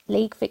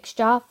 league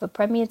fixture for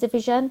Premier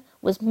Division,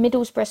 was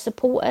Middlesbrough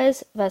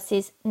Supporters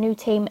versus new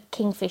team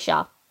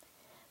Kingfisher.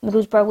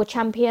 Middlesbrough were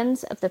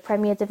champions of the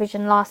Premier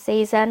Division last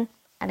season,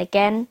 and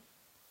again,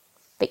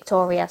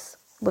 victorious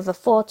with a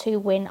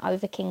 4-2 win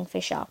over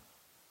Kingfisher.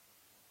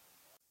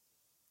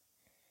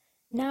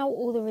 Now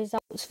all the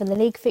results for the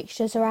league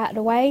fixtures are out of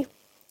the way.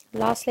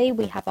 Lastly,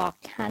 we have our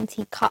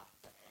County Cup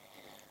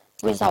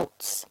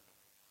results.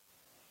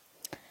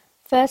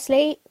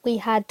 Firstly, we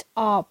had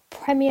our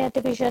Premier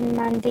Division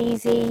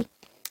Mandeasy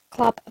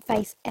club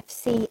face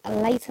FC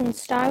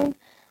Leytonstone.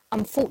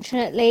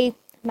 Unfortunately,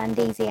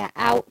 Mandeasy are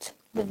out,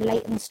 with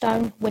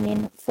Leytonstone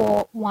winning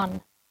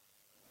 4-1.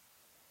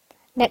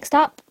 Next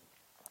up,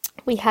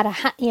 we had a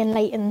Hackney and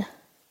Leighton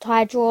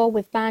tie draw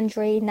with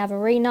Bandry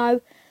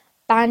Navarino.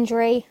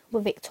 Bandry were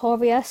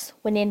victorious,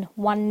 winning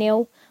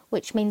 1-0,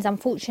 which means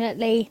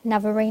unfortunately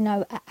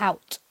Navarino are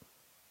out.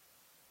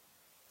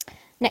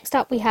 Next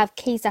up, we have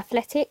Keys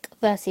Athletic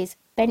versus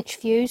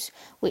Benchviews,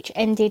 which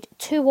ended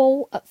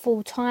 2-2 at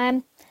full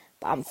time.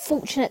 But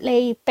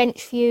unfortunately,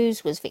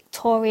 Benchviews was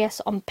victorious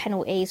on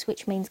penalties,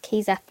 which means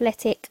Keys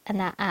Athletic are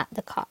now at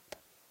the cup.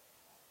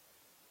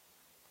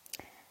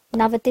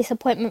 Another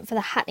disappointment for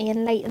the Hackney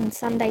and Leighton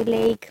Sunday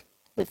League,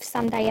 with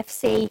Sunday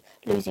FC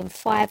losing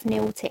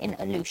 5-0 to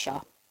Inter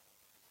Lucia.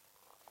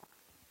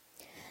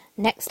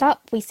 Next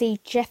up, we see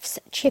Jeff's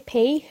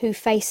Chippy, who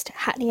faced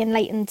Hackney and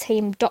Leighton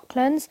team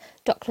Docklands.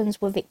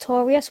 Docklands were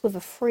victorious with a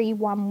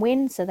 3-1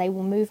 win, so they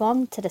will move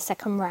on to the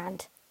second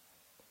round.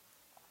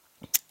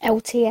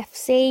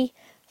 LTFC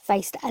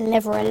faced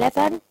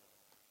 11-11.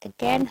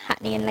 Again,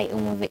 Hackney and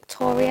Leighton were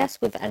victorious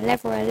with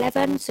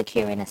 11-11,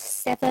 securing a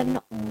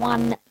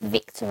 7-1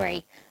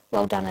 victory.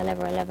 Well done,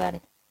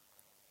 11-11.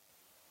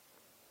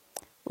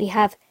 We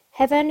have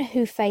Heaven,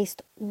 who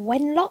faced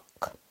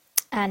Wenlock,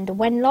 and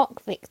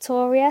Wenlock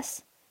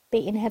victorious,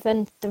 beating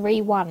Heaven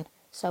 3-1.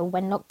 So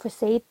Wenlock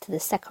proceed to the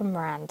second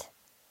round.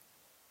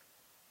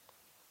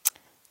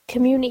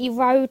 Community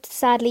Road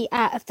sadly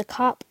out of the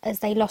cup as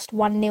they lost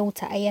 1-0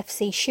 to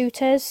AFC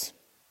Shooters.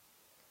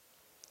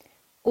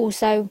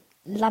 Also,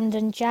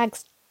 London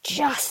Jags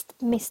just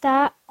missed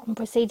out on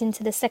proceeding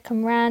to the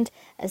second round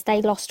as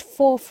they lost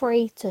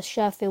 4-3 to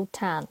Sheffield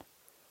Town.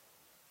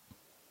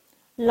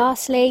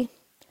 Lastly,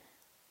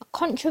 a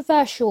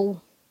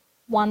controversial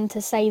one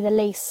to say the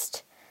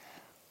least.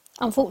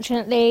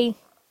 Unfortunately,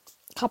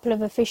 A couple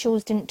of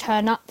officials didn't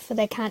turn up for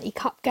their county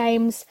cup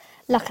games.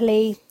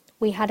 Luckily,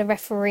 we had a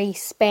referee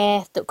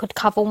spare that could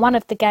cover one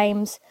of the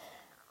games,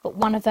 but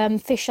one of them,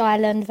 Fish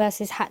Island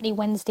versus Hackney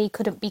Wednesday,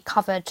 couldn't be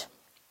covered.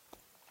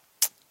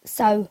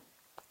 So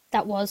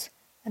that was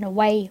an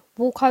away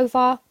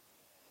walkover,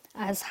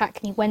 as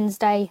Hackney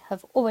Wednesday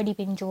have already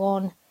been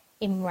drawn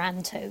in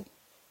round 2.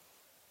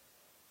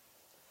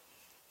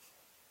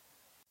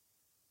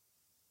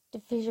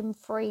 Division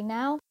 3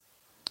 now.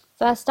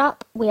 First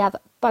up, we have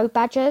Bow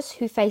Badgers,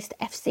 who faced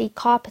FC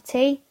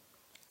Carpety.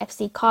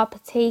 FC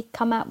Carpety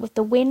come out with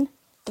the win,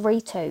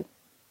 3-2.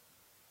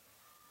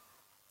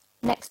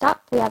 Next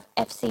up, we have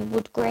FC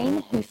Wood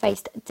Green, who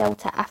faced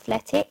Delta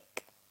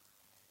Athletic.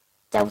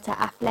 Delta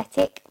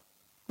Athletic,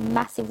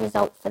 massive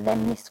result for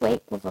them this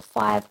week with a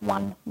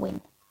 5-1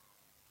 win.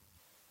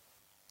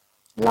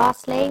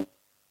 Lastly,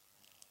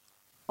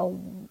 a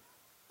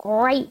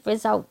great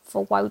result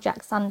for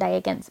Wojak Sunday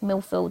against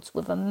Millfields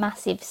with a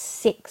massive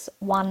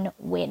 6-1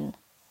 win.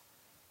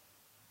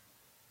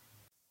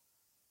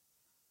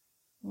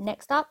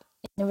 Next up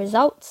in the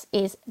results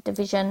is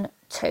Division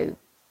 2.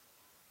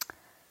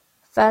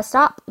 First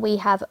up, we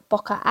have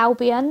Boca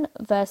Albion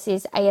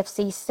versus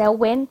AFC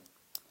Selwyn.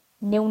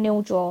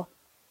 0-0 draw.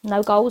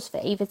 No goals for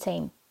either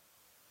team.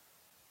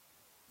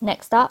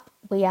 Next up,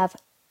 we have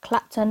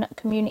Clapton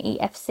Community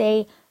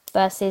FC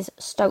versus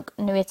Stoke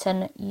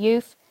Newington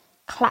Youth.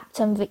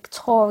 Clapton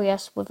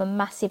victorious with a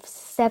massive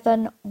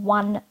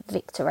 7-1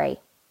 victory.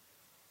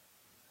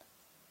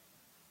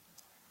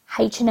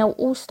 H&L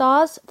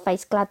All-Stars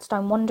face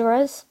Gladstone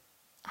Wanderers.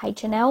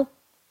 H&L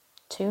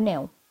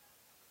 2-0.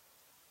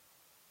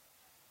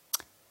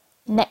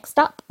 Next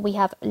up, we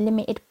have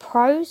Limited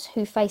Pros,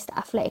 who faced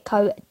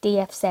Atletico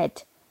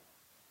DFZ.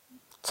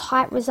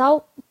 Tight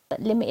result,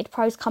 but Limited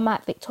Pros come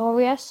out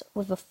victorious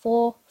with a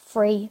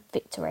 4-3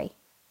 victory.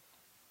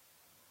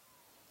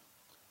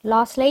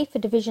 Lastly, for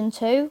Division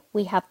 2,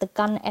 we have the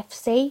Gun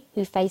FC,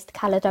 who faced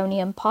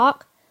Caledonian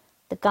Park.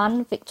 The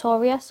Gun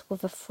victorious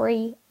with a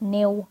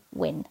 3-0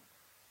 win.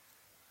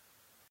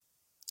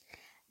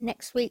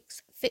 Next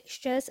week's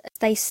fixtures as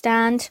they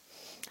stand.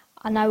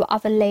 I know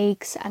other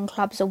leagues and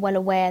clubs are well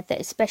aware that,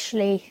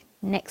 especially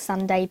next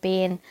Sunday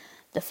being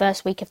the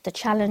first week of the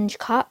Challenge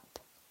Cup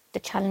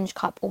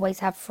always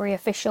have 3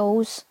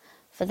 officials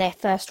for their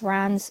first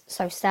rounds,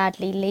 so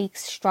sadly leagues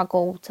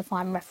struggle to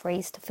find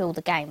referees to fill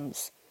the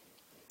games.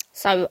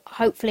 So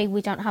hopefully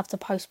we don't have to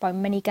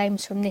postpone many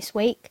games from this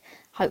week.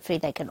 Hopefully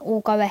they can all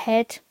go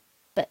ahead,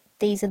 but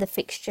these are the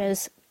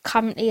fixtures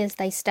currently as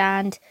they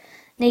stand.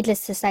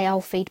 Needless to say,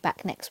 I'll feed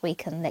back next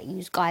week and let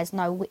you guys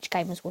know which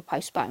games were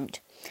postponed.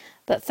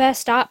 But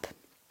first up,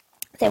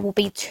 there will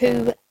be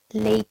 2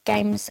 league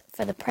games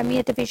for the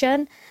Premier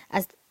Division,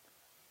 as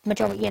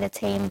majority of the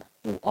team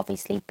will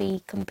obviously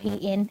be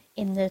competing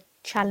in the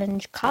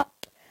Challenge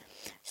Cup.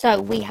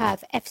 So we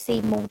have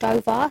FC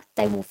Moldova,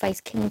 they will face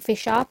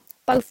Kingfisher,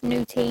 both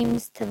new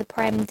teams to the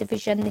Prem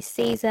Division this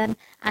season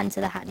and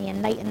to the Hackney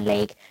and Leighton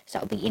League, so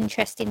it'll be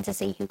interesting to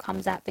see who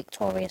comes out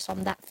victorious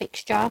on that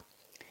fixture.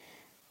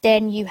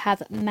 Then you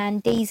have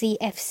Mandisi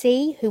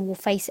FC, who will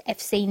face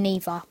FC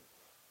Neva.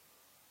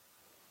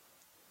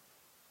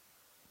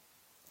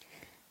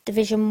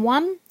 Division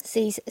 1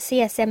 sees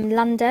CSM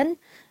London,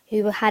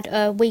 who had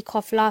a week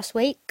off last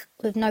week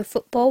with no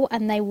football,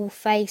 and they will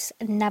face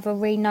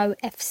Navarino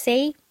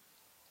FC.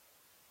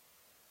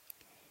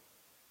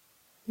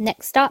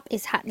 Next up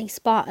is Hackney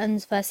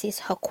Spartans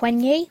versus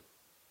Hoquenye.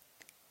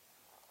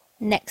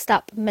 Next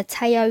up,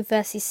 Mateo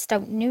versus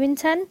Stoke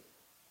Newington.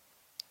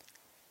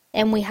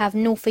 Then we have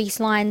North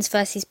East Lions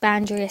versus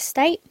Boundary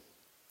Estate.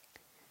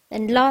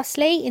 Then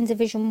lastly, in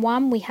Division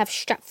 1, we have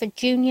Stratford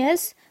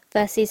Juniors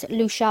versus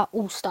Lucia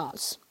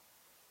All-Stars.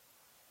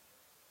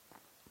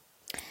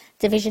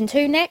 Division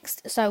 2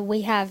 next, so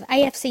we have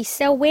AFC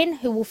Selwyn,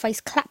 who will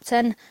face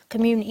Clapton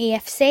Community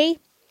FC.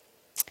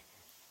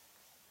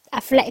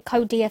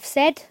 Atletico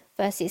DFZ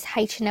versus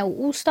H&L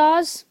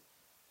All-Stars.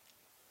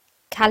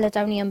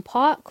 Caledonian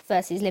Park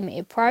versus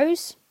Limited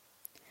Pros.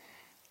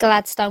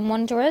 Gladstone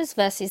Wanderers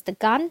versus The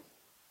Gun.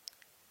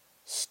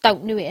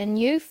 Stoke Newington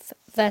Youth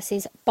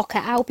versus Boca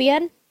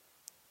Albion.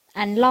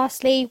 And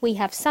lastly, we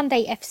have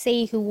Sunday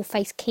FC, who will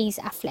face Keys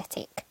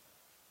Athletic.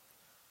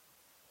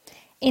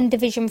 In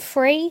Division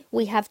 3,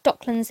 we have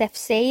Docklands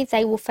FC,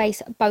 they will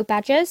face Bow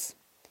Badgers.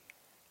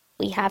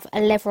 We have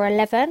Lever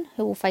 11,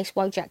 who will face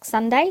Wojak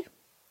Sunday.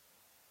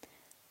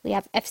 We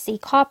have FC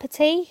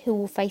Carpety, who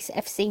will face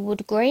FC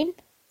Wood Green.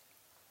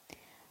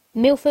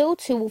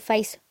 Millfields, who will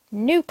face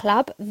new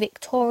club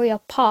Victoria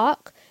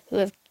Park, who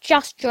have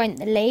just joined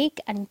the league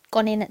and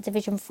gone in at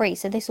Division 3.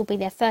 So this will be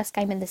their first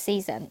game of the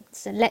season.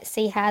 So let's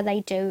see how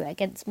they do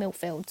against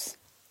Millfields.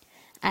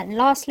 And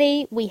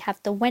lastly, we have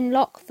the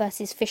Wenlock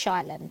versus Fish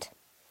Island.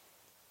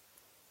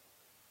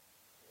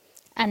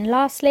 And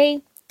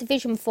lastly,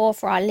 Division 4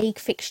 for our league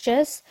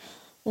fixtures.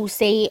 We'll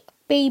see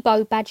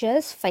Bow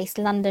Badgers face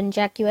London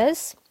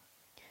Jaguars.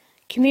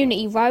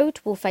 Community Road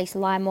will face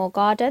Lymore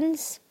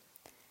Gardens.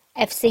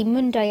 FC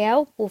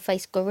Mundial will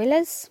face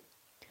Gorillas.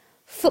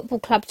 Football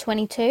Club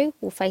 22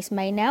 will face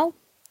Maynell.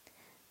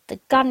 The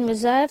Gun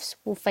Reserves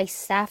will face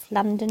South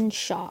London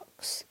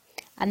Sharks.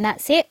 And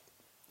that's it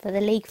for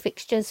the league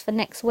fixtures for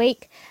next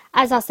week.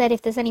 As I said,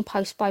 if there's any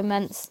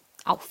postponements,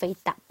 I'll feed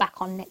that back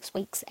on next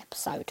week's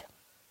episode.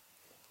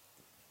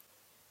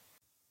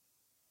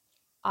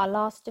 Our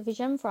last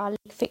division for our league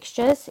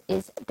fixtures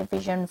is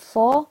Division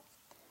 4.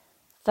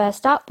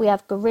 First up, we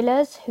have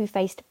Gorillas, who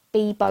faced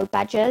Bebo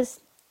Badgers.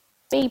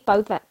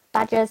 Bebo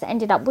Badgers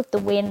ended up with the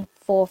win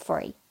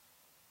 4-3.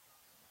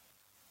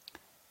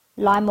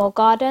 Lymore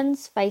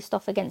Gardens faced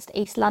off against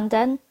East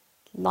London.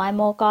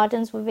 Lymore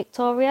Gardens were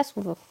victorious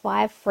with a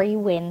 5-3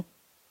 win.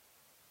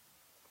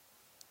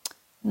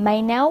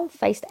 Maynell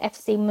faced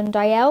FC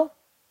Mundial.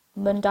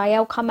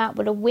 Mundial come out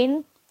with a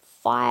win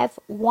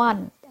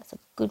 5-1. That's a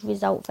good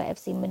result for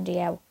FC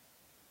Mundial.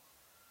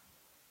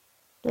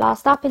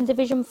 Last up in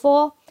Division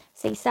 4,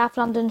 see South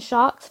London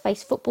Sharks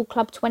face Football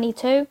Club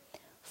 22.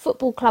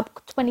 Football Club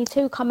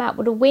 22 come out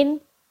with a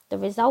win. The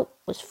result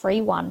was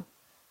 3-1.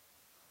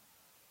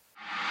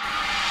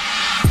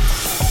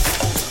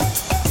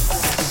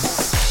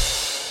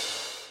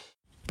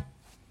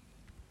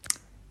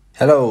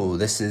 Hello,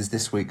 this is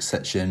this week's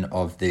section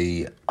of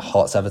the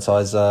Hearts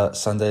Advertiser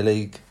Sunday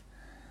League.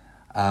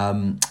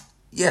 Very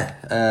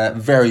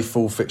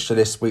full fixture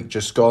this week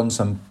just gone.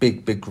 Some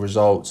big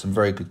results, some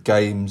very good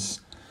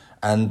games.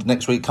 And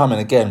next week coming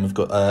again, we've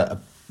got a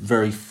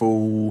very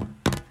full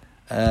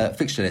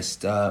fixture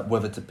list.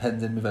 Weather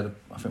depending, I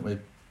think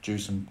we're due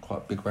some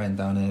quite big rain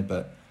down here,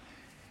 but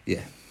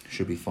yeah,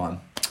 should be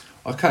fine.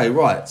 Okay,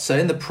 right. So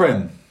in the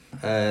Prem,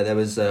 there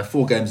was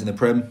 4 games in the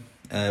Prem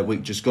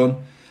week just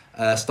gone.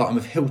 Starting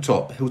with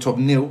Hilltop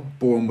 0,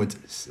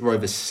 Bournemouth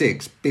Rovers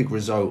 6. Big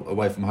result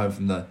away from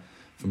home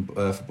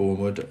for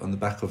Bournemouth on the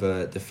back of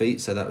a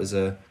defeat, so that was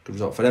a good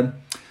result for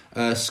them.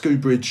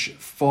 Skewbridge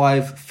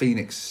 5,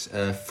 Phoenix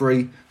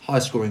 3. High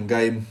scoring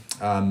game.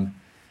 Good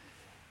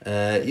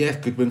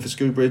win for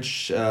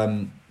Skewbridge.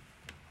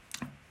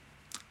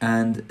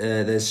 And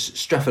there's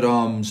Stratford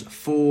Arms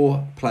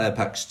 4, Player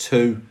Packs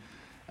 2.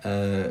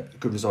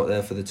 Good result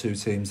there for the two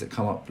teams that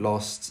come up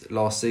last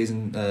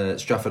season.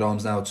 Stratford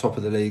Arms now top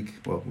of the league,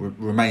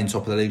 remain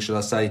top of the league, should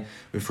I say,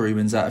 with 3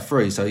 wins out of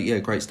 3. So yeah,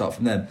 great start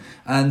from them.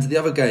 And the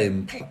other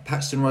game,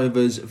 Paxton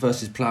Rovers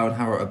versus Plough and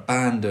Harrow,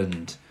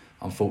 abandoned,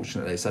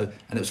 unfortunately. And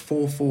it was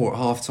 4-4 at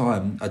half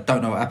time. I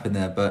don't know what happened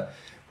there, but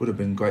would have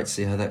been great to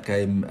see how that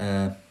game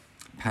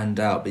panned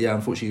out. But yeah,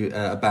 unfortunately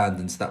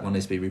abandoned, so that one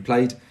needs to be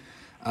replayed.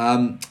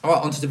 All right,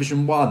 on to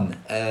Division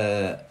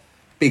 1.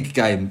 Big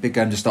game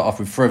to start off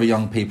with. Forever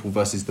Young People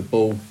versus the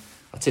Bull.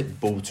 I tipped the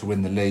Bull to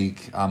win the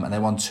league, and they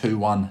won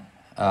 2-1.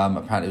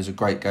 Apparently it was a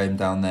great game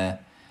down there,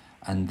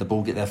 and the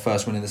Bull get their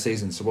first win in the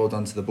season, so well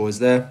done to the boys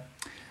there.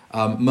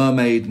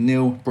 Mermaid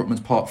 0, Brookman's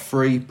Park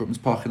 3. Brookman's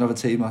Park, another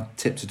team I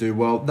tipped to do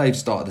well. They've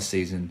started the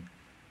season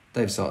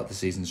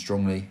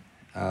strongly.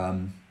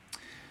 One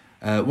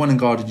and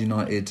Guarded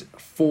United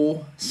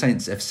 4,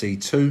 Saints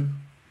FC 2.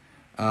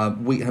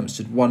 Wheat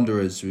Hampstead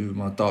Wanderers, who were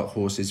my dark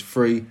horses,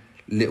 3,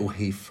 Little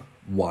Heath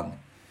 1.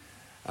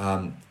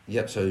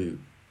 So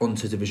on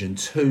to Division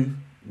 2.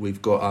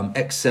 We've got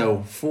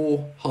Excel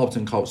 4,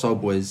 Harpton Colts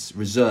Old Boys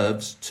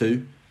Reserves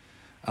 2,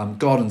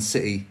 Garden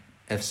City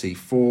FC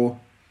 4,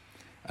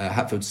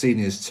 Hatfield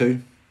Seniors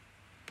 2,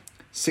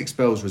 Six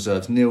Bells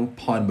Reserves 0,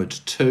 Pinewood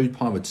 2.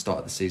 Pinewood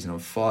started the season on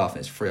fire. I think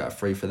it's 3 out of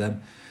 3 for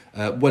them.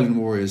 Welling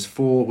Warriors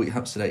 4, Wheat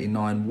Hampstead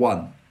 89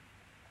 1.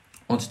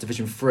 On to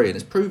Division 3, and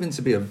it's proven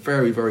to be a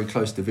very, very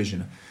close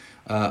division.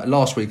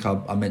 Last week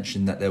I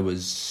mentioned that there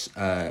was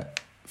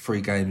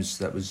 3 games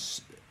that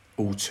was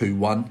all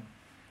 2-1.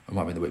 It might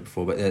have been the week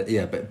before, but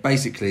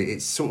basically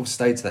it's sort of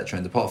stayed to that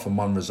trend apart from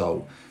one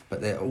result.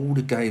 But all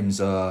the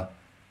games are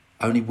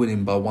only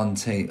winning by one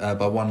team,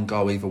 by one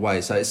goal either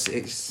way. So it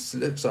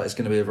looks like it's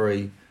going to be a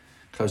very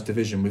close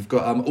division. We've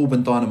got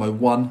Auburn Dynamo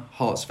 1,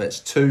 Hearts Vets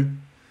 2,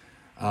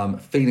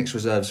 Phoenix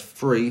Reserves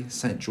 3,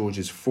 St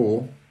George's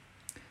 4,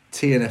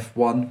 TNF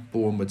 1,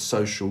 Bournemouth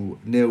Social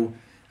 0.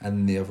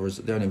 And the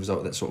only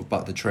result that sort of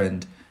bucked the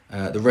trend,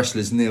 the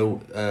Wrestlers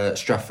 0,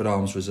 Stratford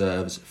Arms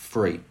Reserves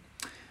 3.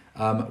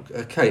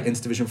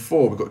 Into Division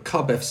 4, we've got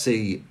Cub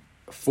FC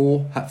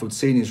 4, Hatfield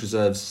Seniors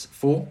Reserves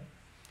 4,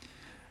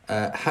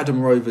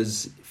 Haddam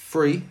Rovers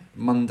 3,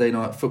 Monday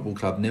Night Football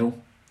Club 0,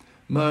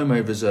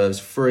 Mermaid Reserves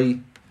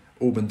 3,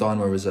 Auburn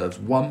Dynamo Reserves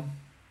 1,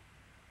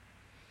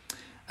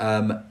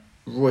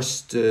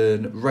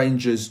 Royston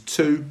Rangers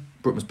 2,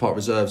 Brookman's Park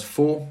Reserves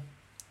 4.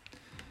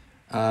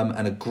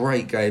 And a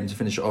great game to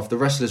finish it off. The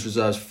Wrestlers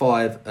Reserves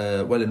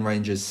 5, Welling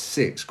Rangers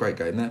 6. Great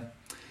game there.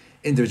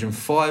 In Division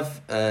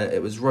 5, it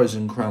was Rose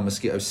and Crown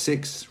Mosquito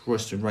 6,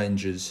 Royston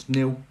Rangers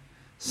 0,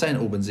 St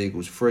Albans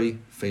Eagles 3,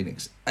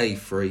 Phoenix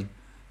A3,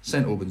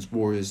 St Albans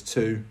Warriors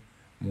 2,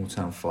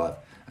 Moortown 5.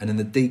 And in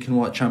the Deacon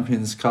White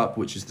Champions Cup,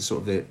 which is the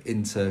sort of the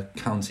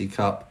inter-county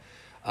cup,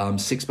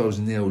 6 Bells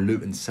 0,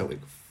 Luton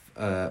Celtic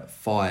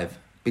 5.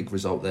 Big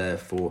result there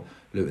for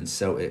Luton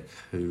Celtic,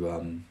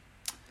 who...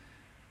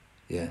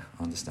 I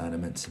understand are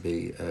meant to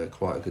be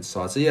quite a good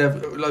side. So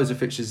loads of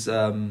fixtures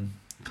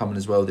coming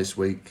as well this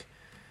week.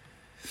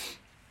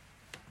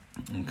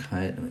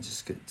 Okay, let me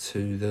just get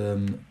to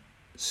them.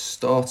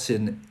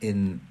 Starting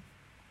in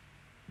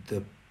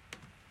the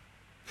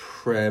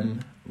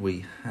Prem,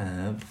 we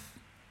have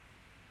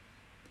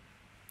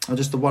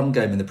just the one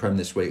game in the Prem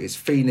this week. It's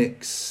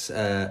Phoenix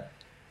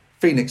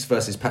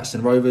versus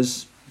Paxton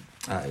Rovers.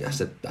 That's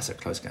a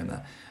close game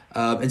there.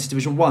 Into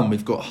Division 1,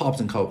 we've got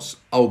Harpenden Colts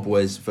Old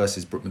Boys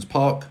versus Brookmans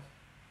Park.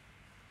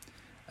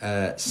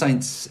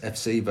 Saints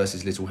FC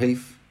versus Little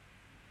Heath.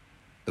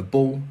 The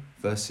Bull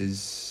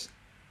versus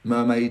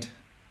Mermaid.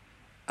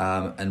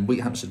 And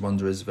Wheat Hampstead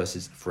Wanderers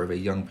versus Forever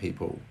Young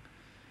People.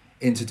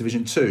 Into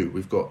Division 2,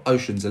 we've got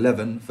Oceans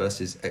 11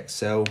 versus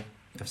Excel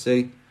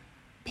FC.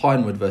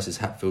 Pinewood versus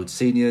Hatfield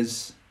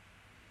Seniors.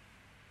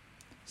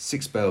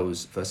 Six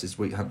Bells versus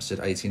Wheat Hampstead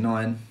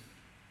 89.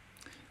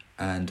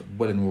 And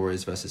Welling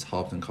Warriors versus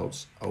Harpenden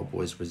Colts Old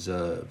Boys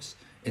Reserves.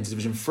 Into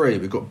Division 3,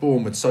 we've got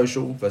Bournemouth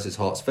Social versus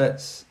Hearts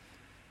Vets.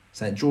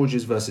 St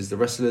George's versus the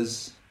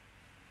Wrestlers.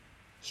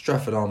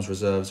 Stratford Arms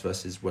Reserves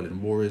versus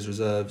Welling Warriors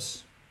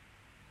Reserves.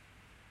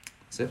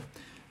 That's it.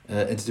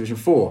 Into Division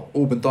 4,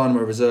 Auburn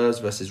Dynamo Reserves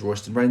versus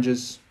Royston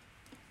Rangers.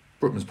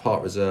 Brookmans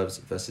Park Reserves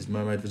versus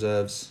Mermaid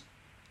Reserves.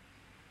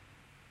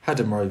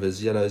 Haddam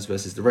Rovers Yellows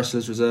versus the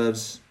Wrestlers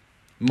Reserves.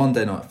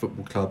 Monday Night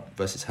Football Club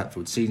versus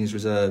Hatfield Seniors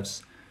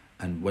Reserves.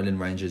 And Welling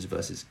Rangers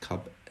versus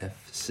Cub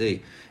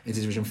FC.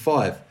 Into Division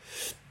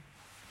 5,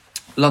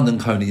 London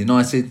Coney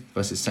United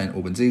versus St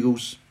Albans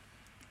Eagles.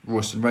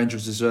 Royston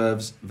Rangers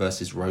Reserves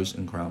versus Rose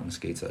and Crown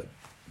Mosquito.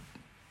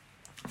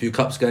 A few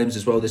Cups games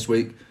as well this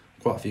week.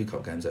 Quite a few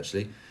Cup games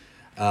actually.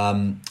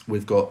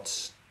 We've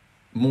got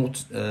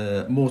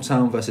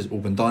Moortown versus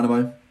Auburn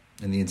Dynamo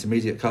in the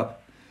Intermediate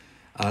Cup.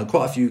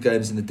 Quite a few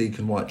games in the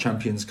Deacon White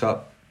Champions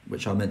Cup,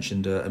 which I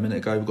mentioned a minute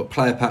ago. We've got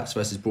Player Packs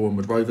versus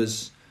Bournemouth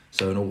Rovers,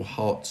 so an All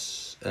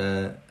Hearts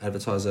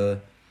advertiser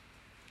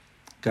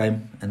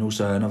game, and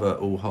also another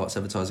All Hearts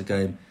advertiser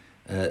game,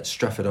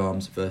 Stratford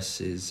Arms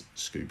versus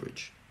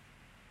Scoobridge.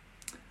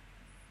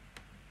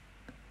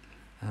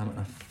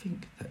 I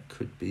think that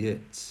could be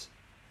it.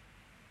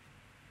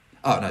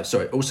 Oh, no,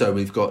 sorry. Also,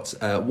 we've got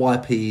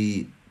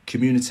YP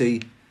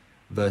Community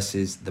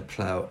versus the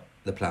Plough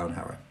and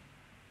Harrow.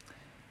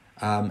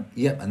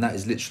 And that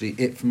is literally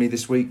it for me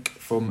this week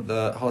from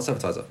the Hearts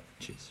Advertiser.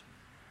 Cheers.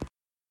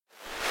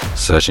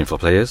 Searching for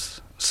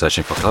players?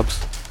 Searching for clubs?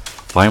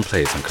 Find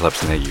players and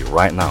clubs near you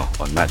right now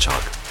on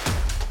MatchHawk.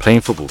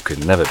 Playing football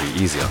could never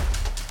be easier.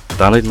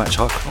 Download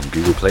MatchHawk on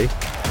Google Play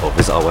or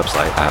visit our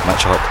website at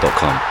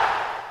matchhawk.com.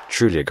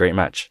 Truly a great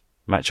match.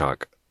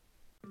 MatchHawk.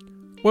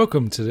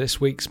 Welcome to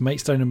this week's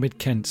Maidstone and Mid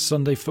Kent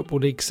Sunday Football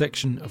League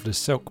section of the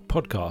Selk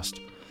podcast.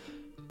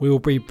 We will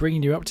be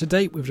bringing you up to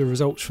date with the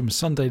results from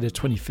Sunday the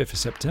 25th of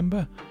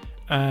September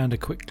and a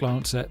quick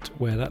glance at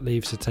where that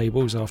leaves the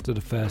tables after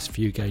the first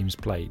few games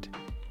played.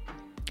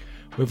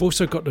 We've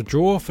also got the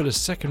draw for the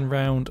second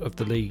round of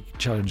the League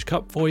Challenge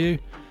Cup for you,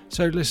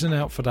 so listen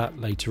out for that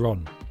later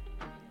on.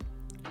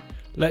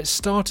 Let's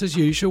start as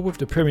usual with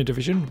the Premier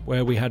Division,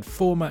 where we had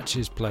 4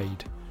 matches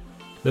played.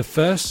 The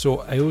first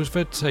saw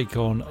Aylesford take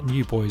on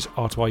New Boys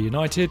Artois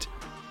United,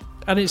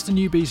 and it's the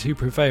newbies who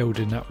prevailed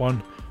in that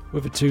one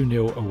with a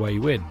 2-0 away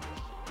win.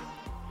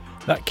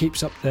 That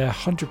keeps up their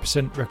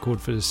 100% record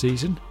for the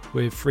season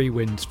with 3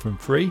 wins from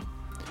 3.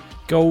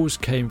 Goals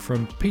came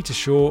from Peter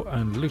Shaw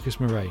and Lucas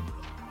Moraine.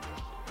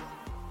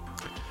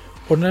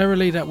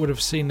 Ordinarily that would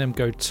have seen them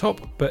go top,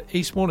 but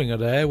East Malling are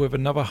there with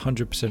another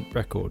 100%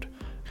 record,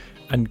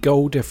 and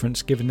goal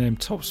difference giving them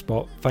top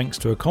spot thanks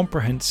to a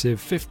comprehensive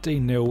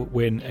 15-0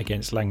 win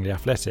against Langley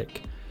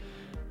Athletic.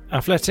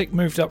 Athletic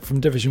moved up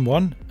from Division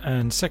 1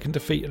 and second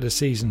defeat of the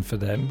season for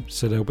them,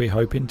 so they'll be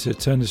hoping to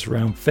turn this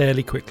around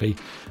fairly quickly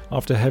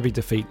after a heavy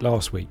defeat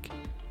last week.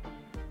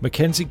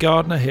 Mackenzie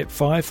Gardner hit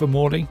 5 for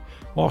Malling,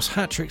 whilst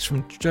hat-tricks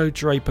from Joe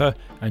Draper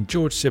and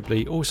George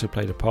Sibley also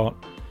played a part,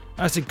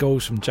 as did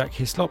goals from Jack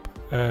Hislop,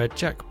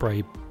 Jack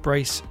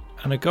Brace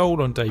and a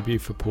goal on debut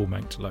for Paul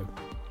Manctelo.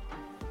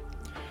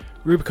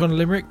 Rubicon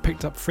Limerick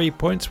picked up 3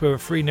 points with a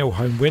 3-0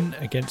 home win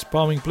against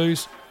Barming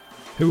Blues,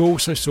 who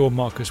also saw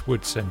Marcus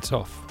Wood sent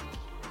off.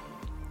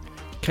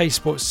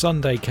 K-Sports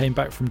Sunday came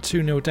back from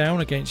 2-0 down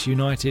against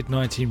United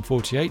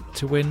 1948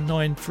 to win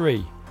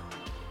 9-3.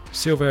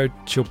 Silvio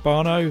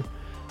Chilbano,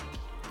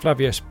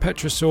 Flavius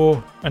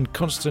Petrosor and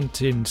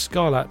Konstantin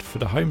Scarlat for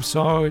the home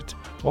side,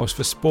 whilst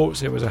for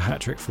Sports it was a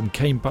hat-trick from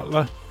Kane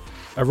Butler,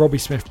 a Robbie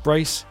Smith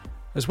brace,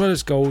 as well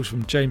as goals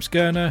from James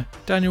Gurner,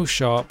 Daniel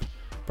Sharp,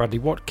 Bradley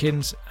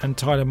Watkins and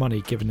Tyler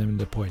Money giving them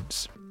the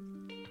points.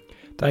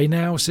 They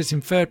now sit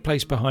in third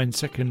place behind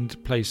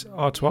second place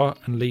Artois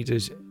and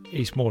leaders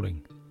East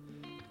Malling.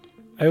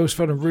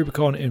 Aylesford and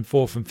Rubicon in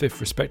 4th and 5th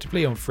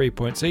respectively on 3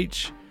 points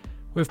each,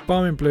 with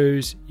Barming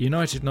Blues,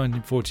 United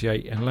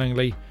 1948 and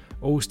Langley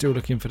all still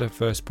looking for their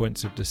first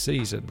points of the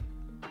season.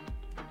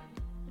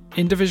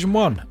 In Division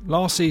 1,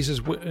 last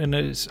season's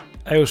winners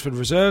Aylesford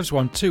Reserves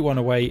won 2-1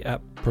 away at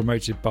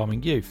promoted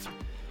Barming Youth.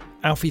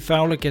 Alfie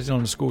Fowler getting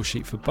on the score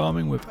sheet for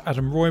Barming with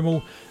Adam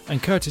Roymall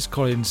and Curtis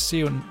Collins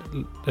sealing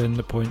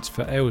the points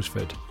for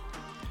Aylesford.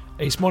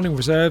 East Malling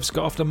Reserves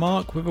got off the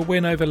mark with a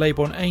win over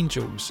Leybourne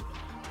Angels,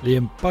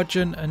 Liam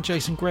Budgeon and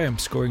Jason Graham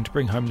scoring to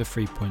bring home the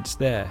 3 points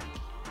there.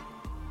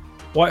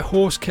 White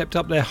Horse kept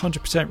up their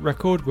 100%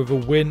 record with a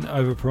win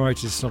over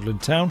promoted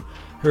Snodland Town,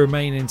 who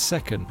remain in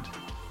second.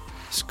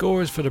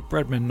 Scorers for the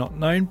Breadmen not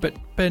known, but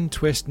Ben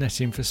Twist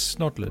netting for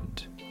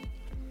Snodland.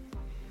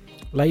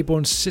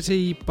 Leybourne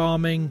City,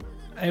 Barming,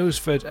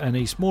 Aylesford and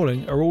East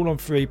Malling are all on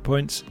 3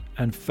 points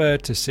and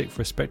 3rd to 6th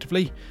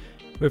respectively,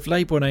 with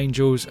Leybourne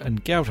Angels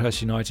and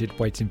Goudhurst United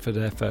waiting for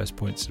their first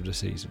points of the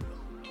season.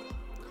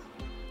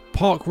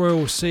 Park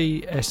Royal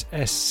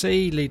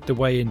CSSC lead the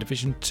way in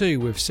Division 2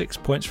 with 6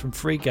 points from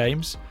 3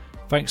 games,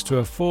 thanks to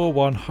a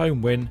 4-1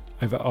 home win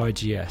over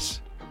IGS.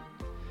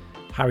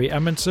 Harry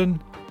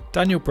Amundsen,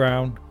 Daniel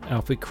Brown,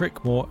 Alfie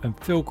Crickmore and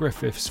Phil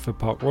Griffiths for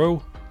Park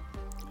Royal.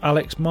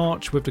 Alex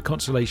March with the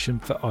consolation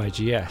for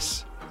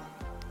IGS.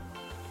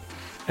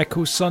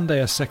 Eccles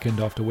Sunday are second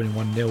after winning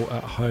 1-0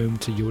 at home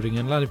to Yalding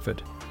and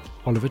Laddingford.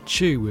 Oliver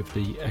Chu with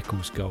the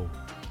Eccles goal.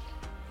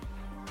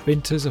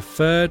 Vinters are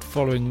third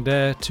following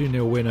their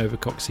 2-0 win over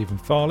Coxheath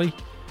and Farley.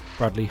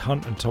 Bradley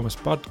Hunt and Thomas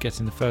Budd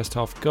getting the first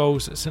half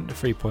goals that sent the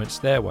 3 points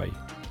their way.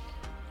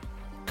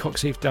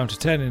 Coxheath down to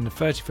 10 in the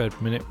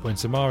 33rd minute when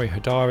Zamari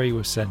Hadari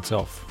was sent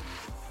off.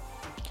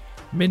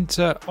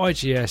 Minter,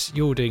 IGS,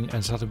 Yalding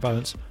and Sutton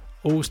Valence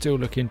all still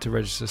looking to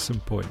register some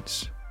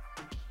points.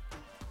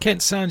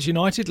 Kent Sands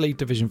United lead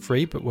Division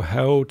 3 but were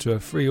held to a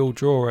 3-3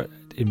 draw at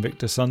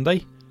Invicta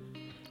Sunday.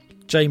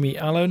 Jamie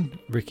Allen,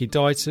 Ricky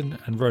Dighton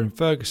and Rowan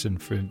Ferguson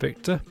for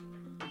Invicta.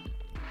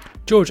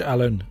 George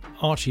Allen,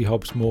 Archie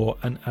Hobbs-Moore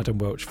and Adam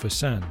Welch for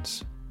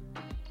Sands.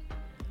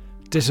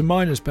 Ditton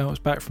Miners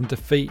bounced back from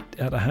defeat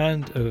at the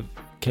hand of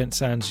Kent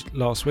Sands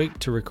last week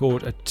to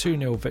record a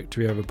 2-0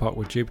 victory over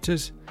Parkwood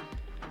Jupiters.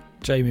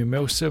 Jamie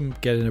Milsom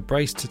getting a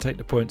brace to take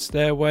the points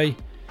their way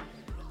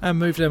and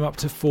move them up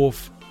to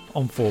 4th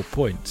on 4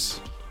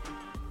 points.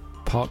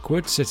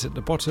 Parkwood sit at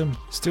the bottom,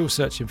 still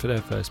searching for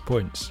their first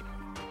points.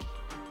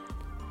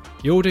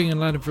 Yalding and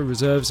Laddingford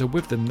reserves are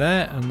with them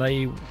there and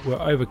they were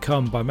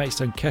overcome by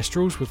Maidstone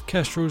Kestrels, with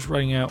Kestrels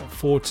running out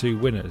 4-2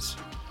 winners.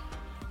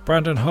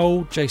 Brandon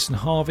Hull, Jason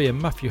Harvey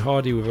and Matthew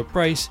Hardy with a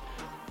brace,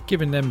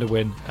 giving them the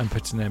win and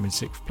putting them in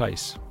 6th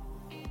place.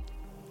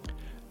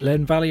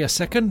 Len Valley are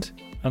second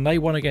and they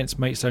won against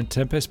Maidstone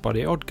Tempest by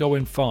the odd goal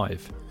in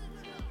 5.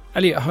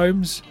 Elliot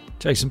Holmes,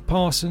 Jason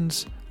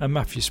Parsons and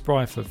Matthew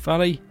Spry for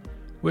Valley,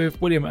 with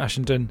William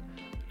Ashenden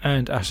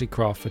and Ashley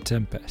Craft for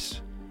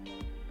Tempest.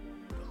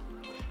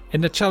 In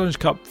the Challenge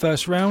Cup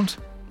first round,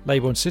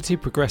 Leybourne City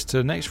progressed to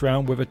the next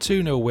round with a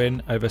 2-0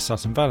 win over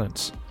Sutton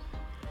Valence.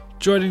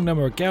 Joining them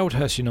are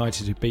Goudhurst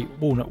United who beat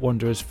Walnut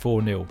Wanderers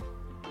 4-0.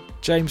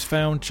 James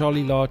Found,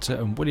 Charlie Larter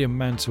and William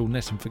Mantle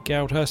netting for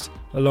Goudhurst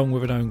along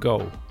with an own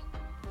goal.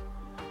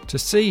 To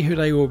see who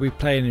they will be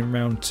playing in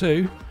round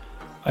 2,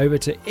 over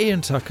to Ian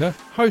Tucker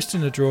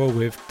hosting the draw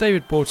with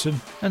David Borton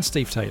and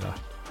Steve Taylor.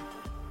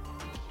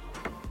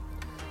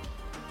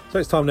 So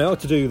it's time now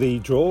to do the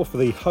draw for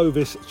the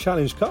Hovis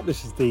Challenge Cup.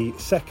 This is the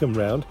second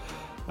round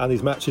and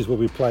these matches will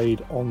be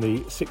played on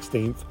the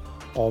 16th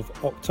of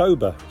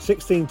October.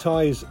 16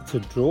 ties to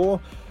draw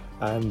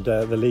and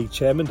the league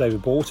chairman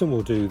David Borton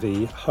will do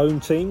the home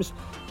teams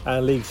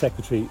and league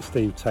secretary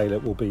Steve Taylor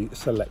will be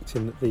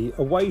selecting the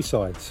away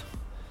sides.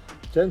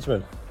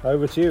 Gentlemen,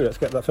 over to you. Let's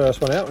get that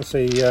first one out and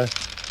see.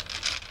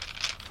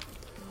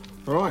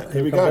 All right,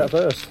 here we go.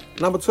 First.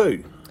 Number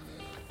 2.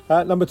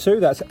 Number 2,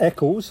 that's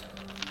Eccles.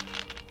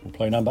 We'll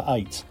play number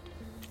 8.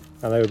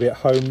 And they will be at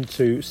home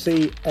to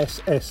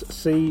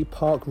CSSC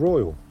Park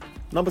Royal.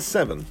 Number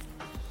 7.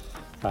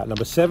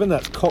 Number 7,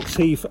 that's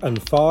Coxheath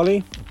and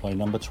Farley. We'll play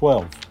number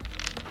 12.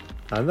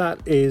 And that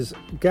is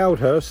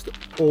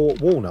Goudhurst or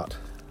Walnut.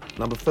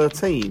 Number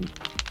 13.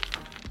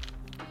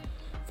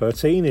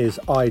 13 is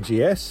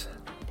IGS.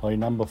 Play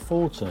number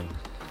 14.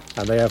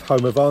 And they have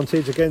home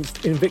advantage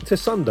against Invicta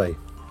Sunday.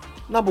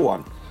 Number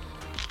 1.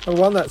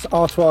 Number 1, that's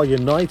Artois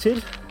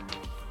United.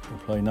 We'll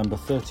play number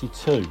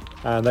 32.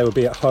 And they will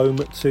be at home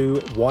to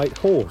White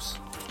Horse.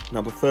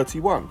 Number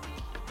 31.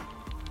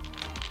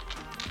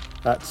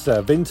 That's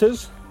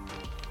Vinters.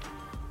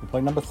 We'll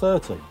play number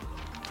 30.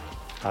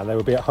 And they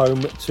will be at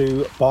home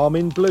to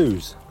Barmin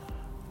Blues.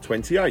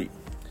 28.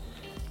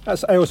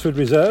 That's Aylesford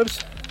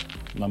Reserves.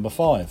 Number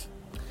 5.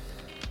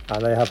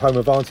 And they have home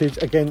advantage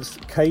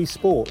against K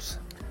Sports.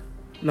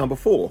 Number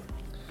 4.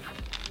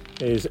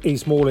 Is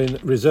East Malling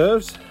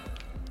Reserves.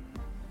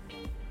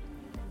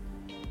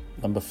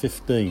 Number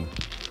 15.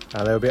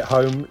 And they'll be at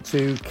home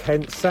to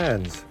Kent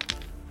Sands.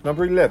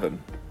 Number 11.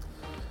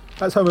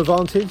 That's home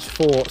advantage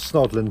for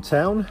Snodland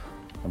Town.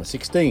 Number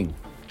 16.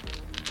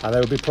 And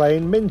they'll be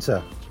playing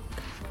Minter.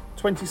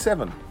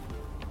 27.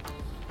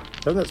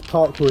 Then that's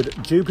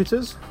Parkwood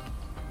Jupiters.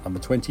 Number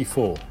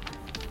 24.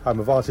 Home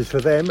advantage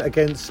for them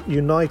against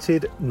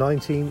United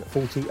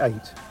 1948.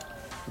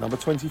 Number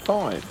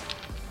 25.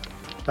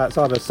 That's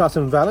either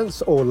Sutton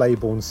Valence or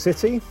Leybourne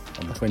City.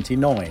 Number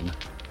 29.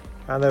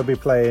 And they'll be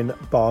playing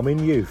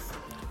Barmin Youth.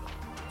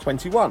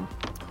 21.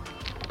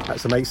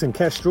 That's the Maidstone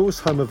Kestrels,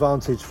 home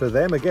advantage for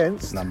them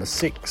against number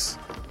 6,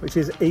 which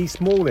is East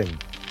Malling.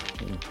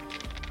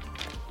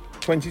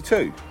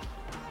 22.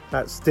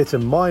 That's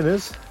Ditton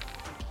Miners,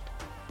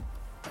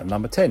 And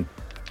number 10.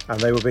 and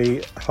they will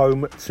be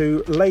home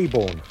to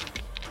Leybourne.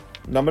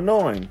 Number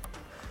 9.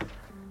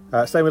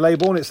 Staying with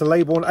Leybourne, it's the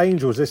Leybourne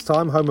Angels this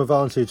time. Home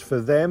advantage for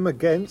them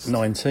against...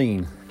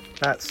 19.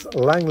 That's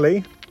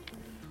Langley.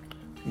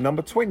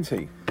 Number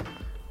 20.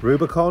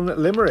 Rubicon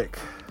Limerick.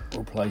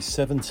 Will play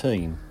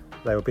 17.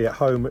 They will be at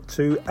home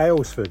to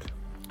Aylesford.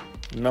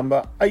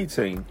 Number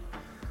 18.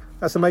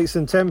 That's the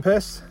Maidstone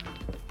Tempest.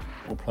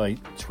 Will play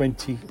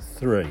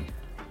 23.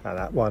 And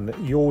that one,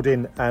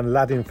 Yaldin and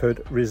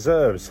Laddingford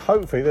reserves.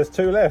 Hopefully there's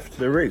two left.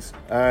 There is.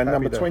 And Happy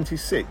number day.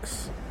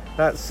 26.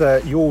 That's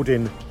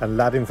Yaldin and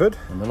Laddingford.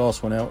 And the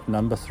last one out,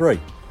 number 3.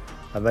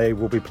 And they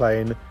will be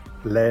playing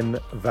Len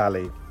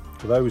Valley.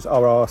 Those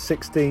are our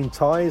 16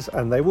 ties,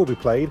 and they will be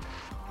played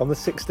on the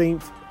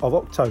 16th of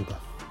October.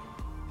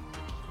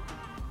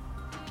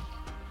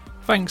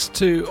 Thanks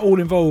to all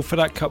involved for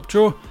that cup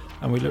draw,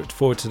 and we look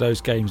forward to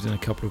those games in a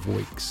couple of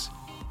weeks.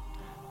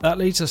 That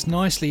leads us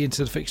nicely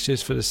into the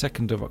fixtures for the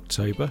 2nd of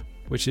October,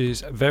 which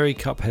is very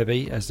cup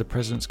heavy as the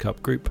President's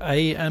Cup Group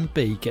A and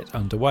B get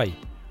underway.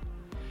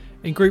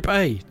 In Group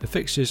A, the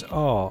fixtures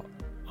are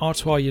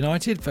Artois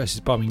United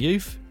versus Barming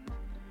Youth,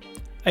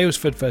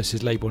 Aylesford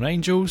versus Leybourne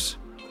Angels,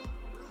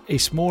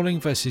 East Malling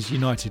versus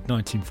United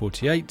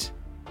 1948,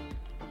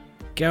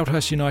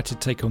 Goudhurst United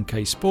take on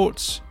K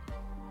Sports,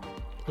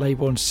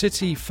 Leybourne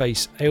City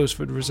face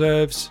Aylesford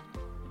Reserves,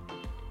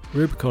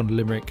 Rubicon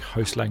Limerick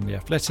host Langley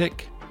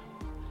Athletic,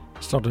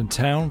 Snodland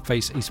Town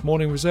face East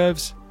Malling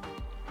Reserves,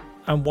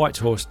 and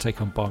Whitehorse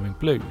take on Barming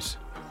Blues.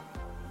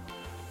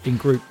 In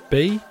Group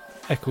B,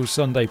 Eccles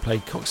Sunday play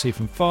Coxheath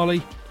and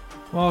Farley,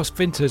 whilst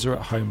Vinters are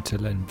at home to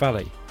Len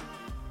Valley.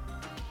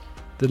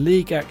 The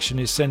league action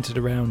is centred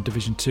around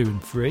Division 2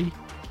 and 3.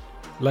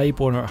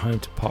 Leybourne are at home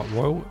to Park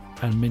Royal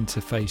and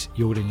Minter face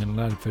Yalding and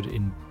Laddingford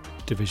in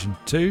Division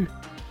 2,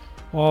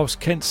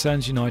 whilst Kent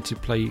Sands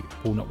United play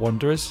Walnut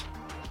Wanderers.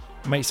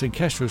 Maidstone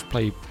Kestrels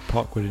play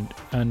Parkwood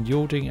and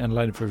Yalding and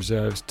Laddingford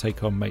Reserves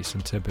take on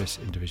Maidstone Tempest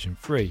in Division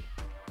 3.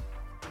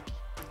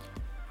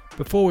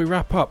 Before we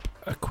wrap up,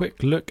 a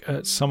quick look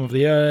at some of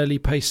the early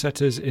pace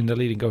setters in the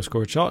leading goal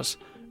scorer charts,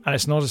 and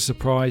it's not a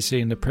surprise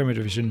seeing the Premier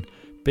Division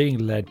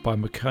being led by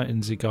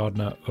Mackenzie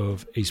Gardner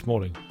of East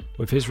Malling,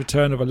 with his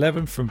return of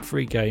 11 from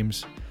 3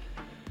 games,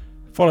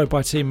 followed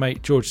by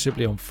teammate George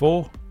Sibley on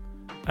 4,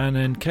 and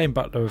then Kane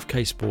Butler of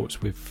K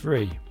Sports with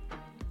 3.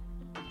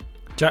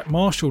 Jack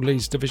Marshall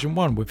leads Division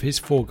 1 with his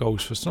 4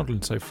 goals for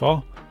Snodland so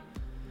far,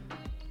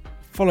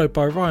 followed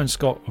by Ryan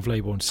Scott of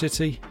Leybourne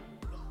City,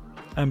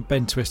 and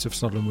Ben Twist of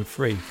Snodland with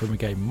 3 from a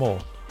game more.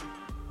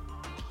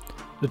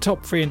 The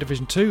top 3 in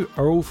Division 2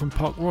 are all from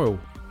Park Royal.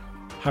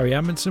 Harry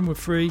Amundsen with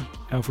 3,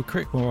 Alfred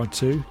Crickmore on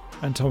 2,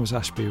 and Thomas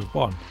Ashby with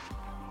 1.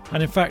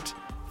 And in fact,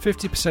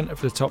 50% of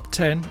the top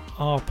 10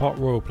 are Park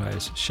Royal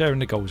players, sharing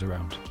the goals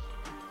around.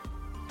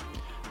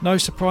 No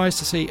surprise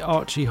to see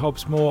Archie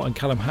Hobbs-Moore and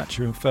Callum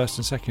Hatcher in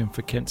 1st and 2nd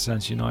for Kent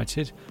Sands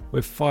United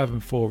with 5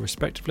 and 4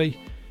 respectively,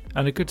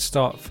 and a good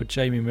start for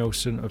Jamie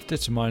Milson of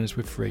Ditton Miners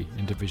with 3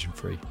 in Division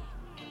 3.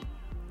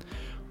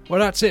 Well,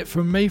 that's it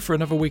from me for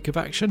another week of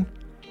action.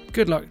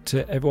 Good luck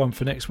to everyone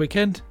for next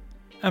weekend,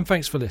 and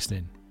thanks for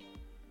listening.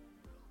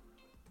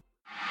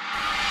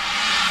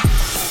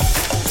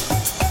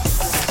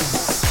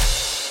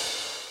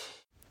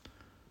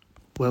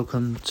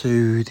 Welcome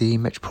to the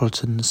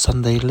Metropolitan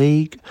Sunday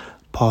League,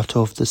 part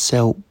of the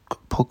Selk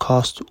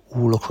podcast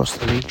all across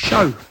the league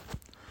show.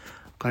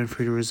 Going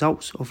through the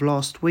results of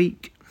last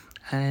week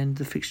and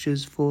the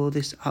fixtures for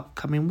this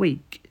upcoming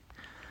week.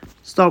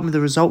 Starting with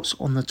the results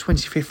on the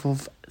 25th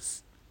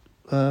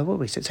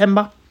of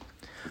September.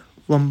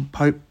 Ron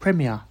Pope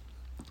Premier,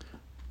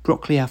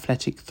 Brockley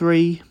Athletic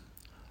 3,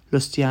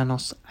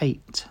 Lustianos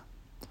 8,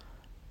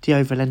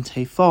 Dio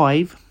Valente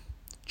 5,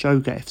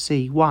 Joga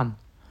FC 1,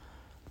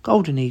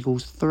 Golden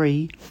Eagles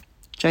 3,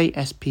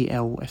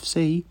 JSPL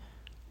FC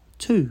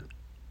 2.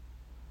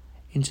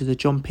 Into the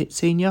John Pitt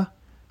Senior,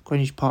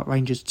 Greenwich Park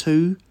Rangers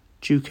 2,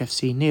 Duke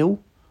FC 0,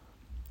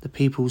 The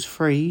People's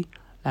 3,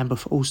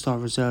 Lambeth All-Star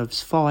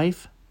Reserves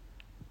 5.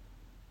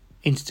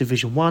 Into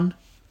Division 1,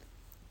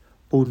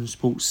 Borden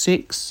Sports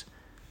 6,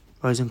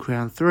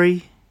 Rosencrown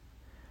 3,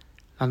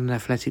 London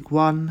Athletic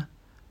 1,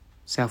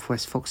 South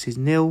West Foxes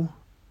 0,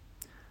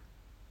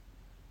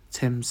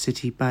 Thames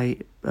City Bay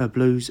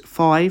Blues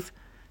 5,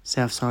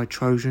 Southside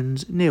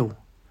Trojans 0.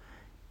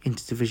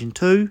 Into Division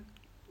 2,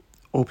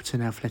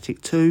 Orpington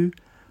Athletic 2,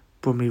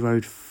 Bromley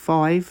Road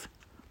 5,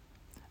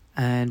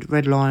 and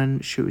Red Lion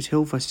Shooters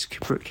Hill versus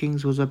Kipper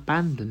Kings was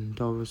abandoned,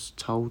 I was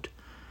told.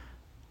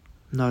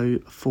 No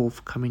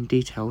forthcoming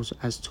details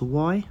as to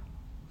why.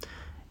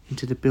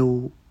 Into the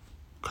Bill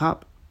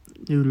Cup,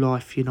 New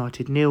Life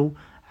United 0,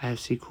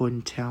 AFC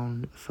Croydon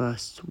Town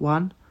first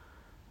 1.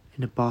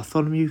 In the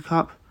Bartholomew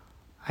Cup,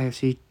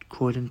 AFC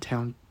Croydon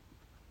Town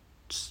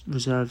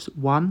Reserves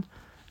 1,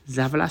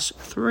 Zavalas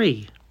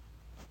 3.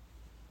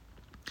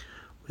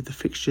 With the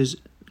fixtures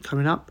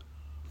coming up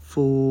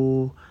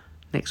for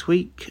next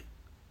week,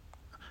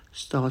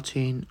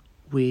 starting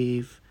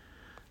with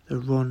the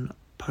Ron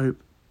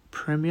Pope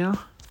Premier.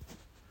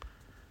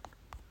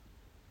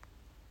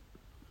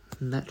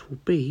 And that will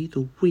be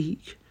the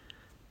week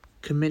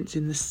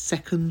commencing the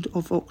 2nd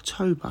of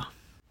October.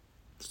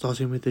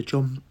 Starting with the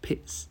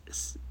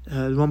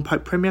Ron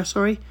Pope Premier,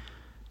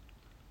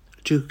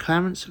 Duke of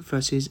Clarence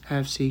versus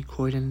AFC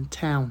Croydon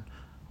Town.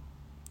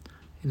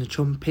 In the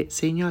John Pitt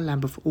Senior,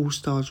 Lambeth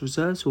All-Stars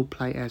Reserves will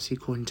play AFC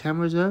Croydon Town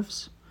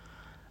Reserves,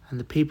 and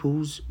the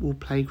Peoples will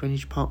play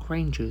Greenwich Park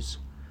Rangers.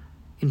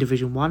 In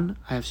Division 1,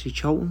 AFC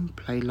Charlton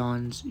play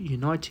Lions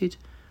United,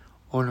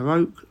 Honour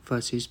Oak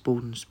versus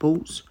Borden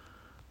Sports,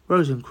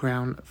 Rose and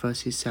Crown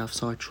versus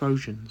Southside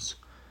Trojans.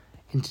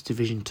 Into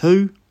Division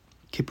 2,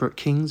 Kidbrooke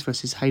Kings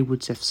versus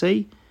Haywoods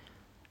FC,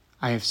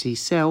 AFC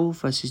Cell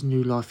versus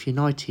New Life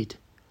United.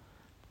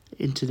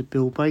 Into the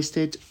Bill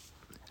Baysted,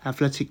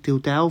 Athletic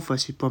Dildale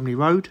versus Bromley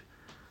Road,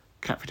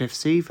 Catford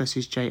FC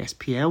versus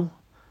JSPL,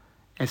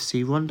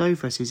 FC Rondo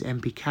versus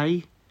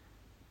MBK,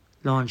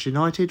 Lions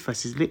United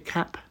versus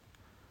Litcap,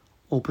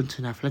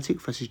 Orpington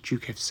Athletic versus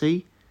Duke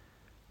FC,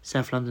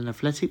 South London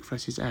Athletic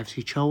versus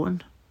AFC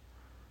Charlton,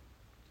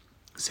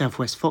 South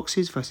West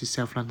Foxes versus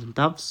South London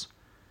Doves,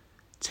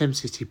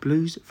 Thames City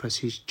Blues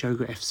versus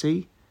Joga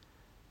FC,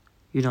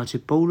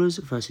 United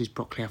Ballers versus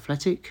Brockley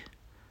Athletic,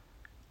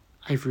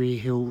 Avery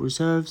Hill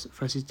Reserves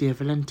versus Dia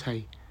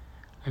Valente,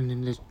 and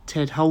in the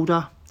Ted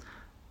Holder,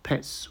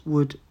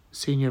 Pettswood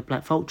Senior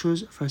Black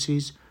Vultures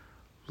versus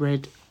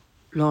Red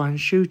Lion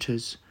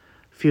Shooters.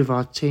 A few of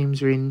our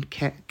teams are in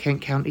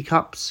Kent County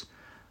Cups.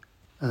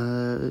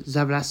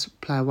 Zavlas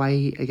play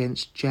away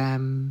against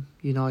Jam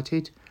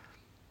United.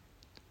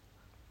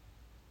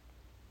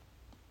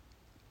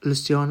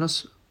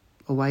 Lucianos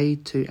away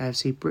to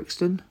AFC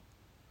Brixton.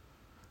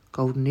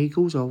 Golden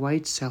Eagles are away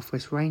to South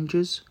West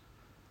Rangers.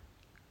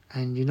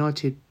 And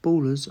United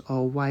Ballers are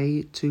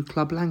away to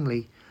Club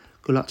Langley.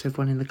 Good luck to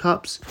everyone in the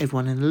Cups,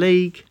 everyone in the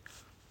league.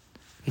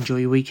 Enjoy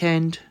your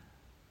weekend.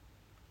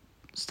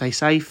 Stay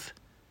safe.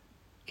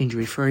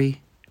 Injury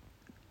free.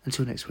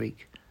 Until next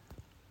week.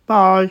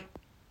 Bye.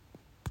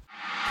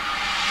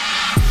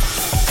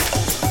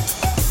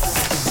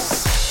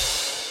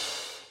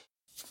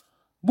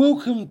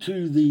 Welcome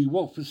to the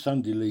Watford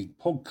Sunday League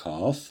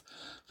podcast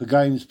for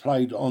games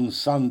played on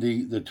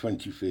Sunday the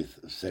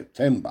 25th of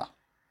September.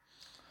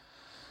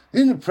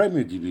 In the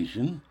Premier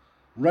Division,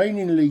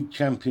 reigning league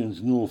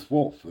champions North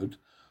Watford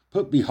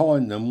put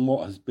behind them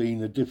what has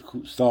been a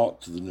difficult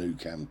start to the new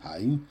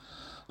campaign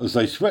as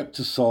they swept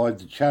aside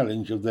the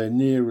challenge of their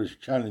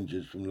nearest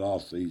challengers from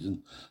last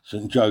season,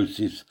 St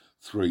Joseph's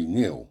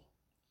 3-0.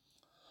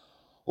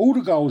 All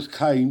the goals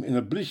came in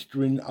a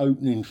blistering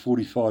opening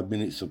 45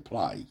 minutes of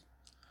play.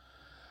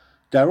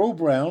 Darryl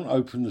Brown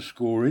opened the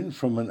scoring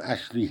from an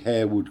Ashley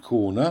Harewood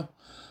corner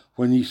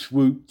when he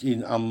swooped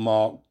in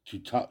unmarked to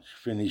touch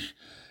finish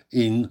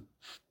in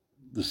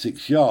the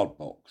 6-yard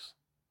box.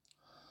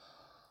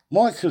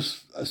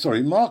 Marcus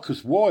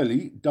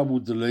Wiley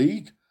doubled the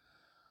lead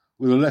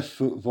with a left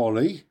foot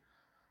volley,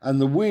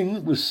 and the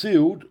win was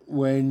sealed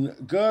when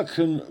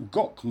Gurkan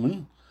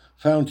Gokman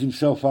found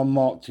himself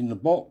unmarked in the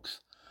box,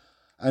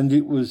 and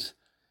it was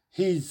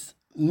his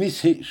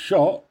mishit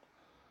shot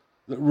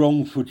that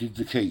wrong-footed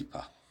the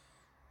keeper.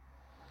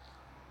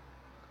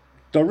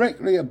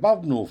 Directly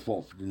above North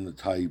Watford in the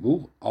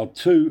table are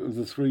two of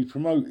the three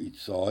promoted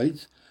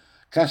sides,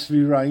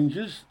 Castleby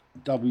Rangers,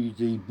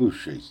 WD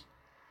Bushy.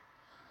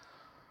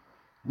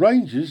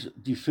 Rangers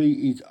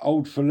defeated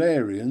Old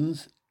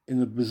Falerians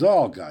in a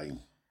bizarre game.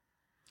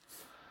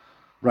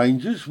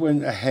 Rangers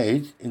went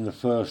ahead in the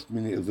first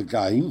minute of the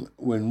game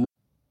when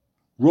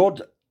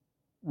Rob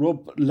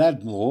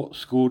Ladmore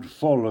scored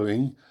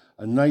following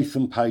a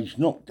Nathan Page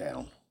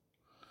knockdown.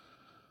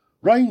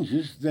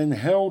 Rangers then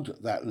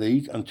held that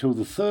lead until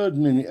the 3rd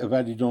minute of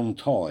added-on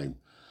time,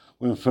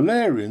 when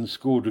Falerians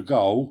scored a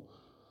goal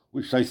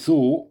which they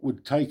thought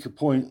would take a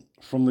point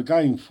from the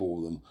game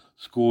for them,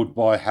 scored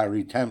by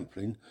Harry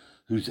Tamplin,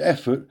 whose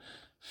effort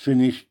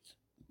finished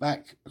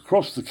back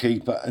across the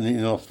keeper and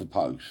in off the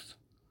post.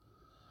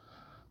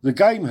 The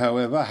game,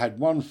 however, had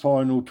one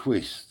final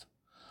twist,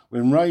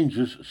 when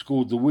Rangers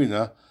scored the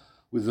winner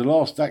with the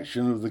last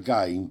action of the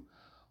game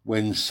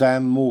when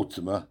Sam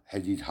Mortimer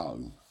headed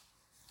home.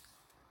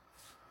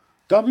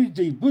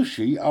 WD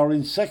Bushy are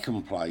in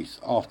 2nd place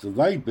after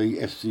they beat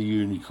FC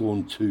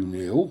Unicorn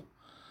 2-0.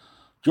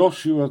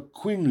 Joshua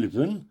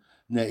Quinlivan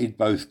netted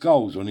both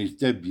goals on his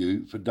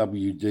debut for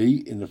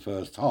WD in the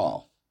first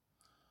half.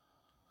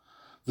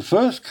 The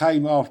first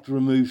came after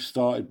a move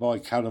started by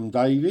Callum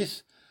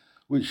Davis,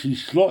 which he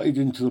slotted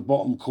into the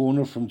bottom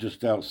corner from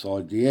just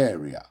outside the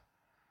area.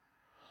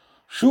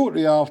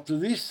 Shortly after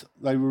this,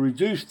 they were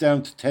reduced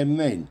down to 10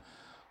 men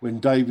when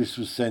Davis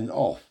was sent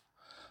off,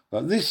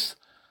 but this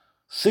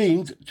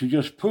seemed to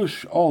just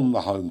push on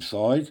the home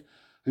side,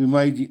 who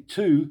made it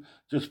 2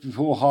 just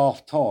before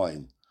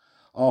half-time,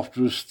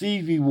 after a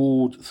Stevie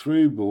Ward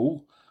through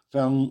ball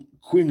found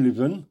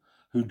Quinlivan,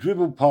 who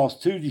dribbled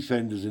past 2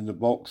 defenders in the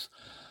box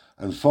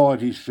and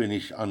fired his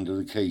finish under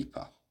the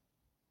keeper.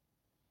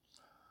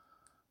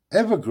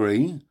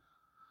 Evergreen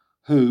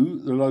who,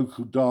 the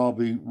local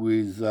derby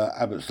with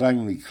Abbots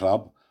Langley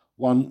Club,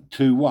 won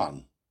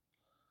 2-1.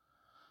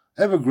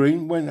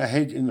 Evergreen went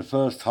ahead in the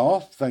first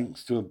half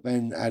thanks to a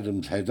Ben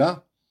Adams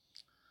header.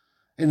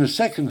 In the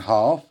second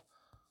half,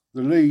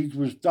 the lead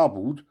was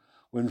doubled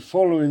when,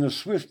 following a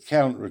swift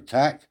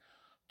counter-attack,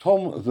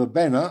 Tom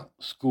Verbena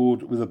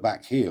scored with a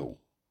back heel.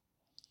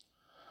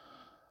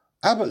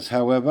 Abbots,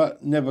 however,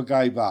 never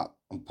gave up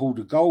and pulled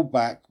a goal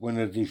back when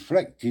a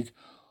deflected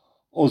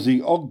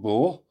Ozzy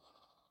Ogbor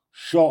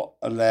shot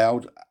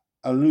allowed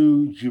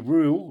Alou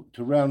Jibril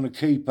to round the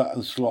keeper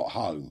and slot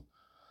home.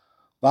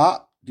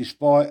 But,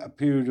 despite a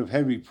period of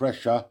heavy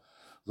pressure,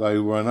 they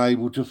were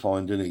unable to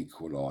find an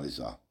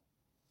equaliser.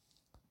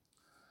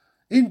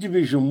 In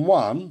Division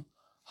 1,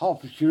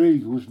 Hertfordshire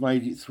Eagles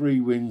made it 3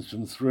 wins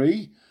from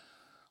 3,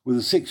 with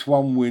a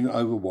 6-1 win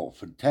over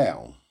Watford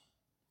Town.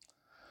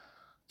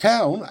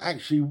 Town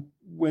actually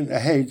went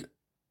ahead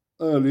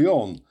early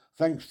on,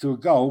 thanks to a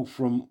goal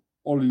from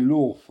Ollie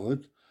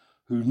Lawford,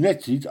 who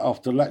netted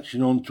after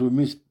latching on to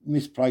a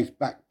misplaced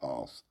back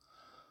pass.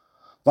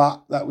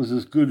 But that was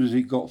as good as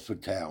it got for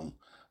Town,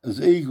 as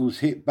Eagles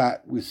hit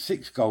back with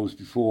 6 goals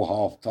before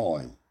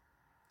half-time.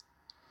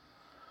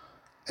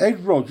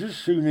 Ed Rogers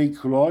soon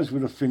equalised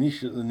with a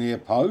finish at the near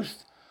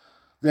post.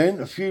 Then,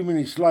 a few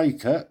minutes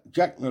later,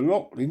 Jack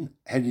McLaughlin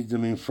headed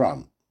them in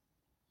front.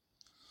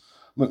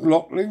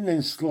 McLaughlin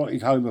then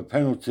slotted home a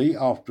penalty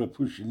after a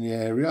push in the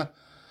area,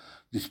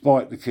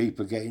 despite the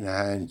keeper getting a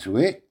hand to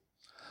it.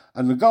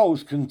 And the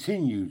goals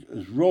continued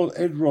as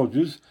Ed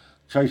Rogers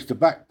chased a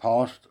back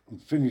pass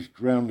and finished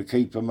round the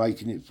keeper,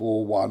 making it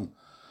 4-1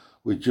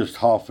 with just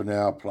half an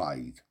hour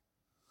played.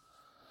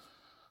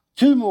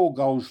 2 more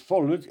goals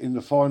followed in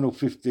the final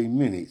 15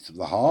 minutes of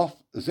the half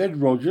as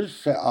Ed Rogers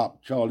set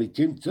up Charlie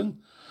Kimpton,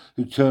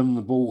 who turned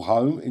the ball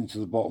home into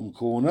the bottom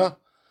corner,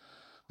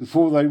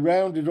 before they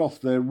rounded off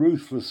their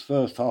ruthless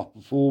first half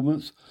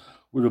performance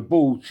with a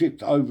ball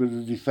chipped over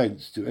the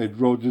defence to Ed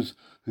Rogers,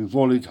 who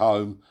volleyed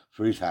home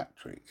for his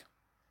hat-trick.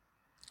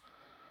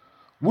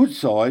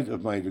 Woodside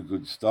have made a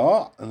good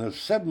start and have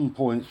 7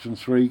 points from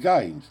 3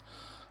 games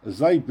as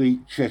they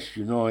beat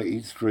Chester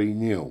United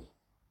 3-0.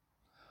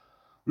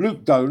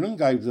 Luke Dolan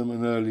gave them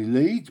an early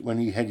lead when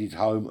he headed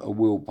home a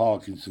Will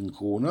Parkinson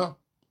corner.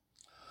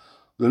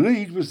 The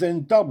lead was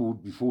then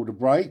doubled before the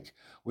break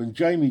when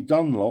Jamie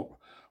Dunlop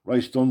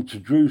raced on to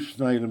Drew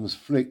Snalem's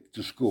flick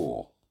to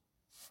score.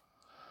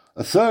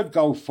 A third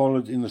goal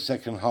followed in the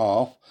second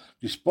half,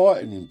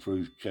 despite an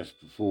improved Chester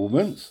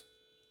performance,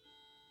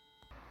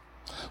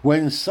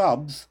 when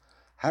subs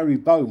Harry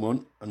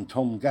Beaumont and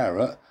Tom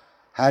Garrett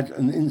had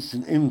an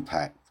instant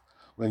impact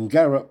when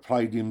Garrett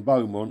played in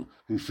Beaumont,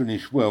 who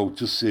finished well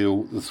to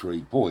seal the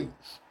 3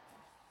 points.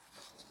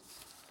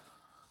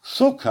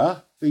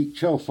 Soccer beat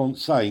Chalfont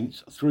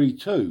Saints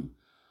 3-2,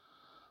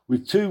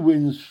 with 2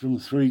 wins from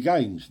 3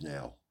 games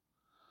now.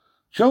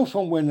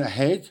 Chalfont went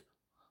ahead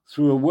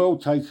through a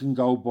well-taken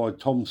goal by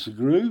Tom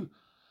Segru,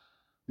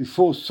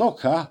 before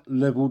Soccer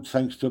levelled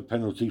thanks to a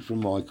penalty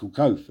from Michael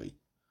Kofi.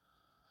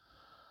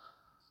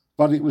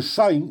 But it was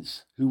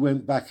Saints who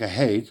went back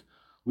ahead,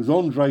 with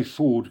Andre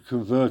Ford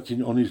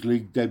converting on his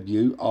league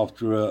debut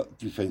after a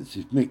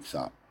defensive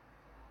mix-up.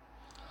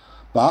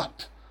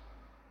 But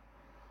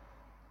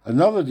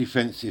another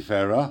defensive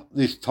error,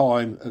 this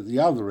time at the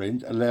other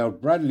end,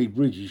 allowed Bradley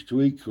Bridges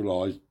to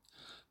equalise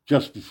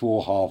just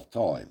before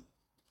half-time.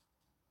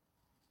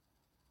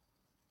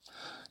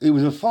 It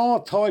was a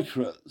far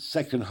tighter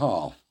second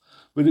half,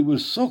 but it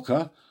was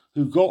Soccer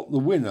who got the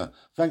winner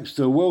thanks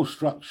to a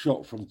well-struck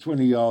shot from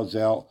 20 yards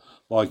out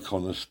by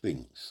Connor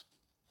Spinks.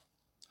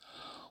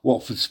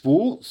 Watford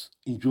Sports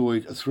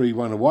enjoyed a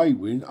 3-1 away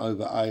win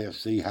over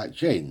AFC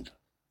Hatch End.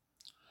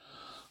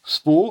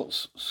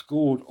 Sports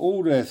scored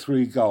all their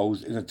 3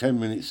 goals in a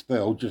 10-minute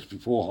spell just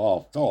before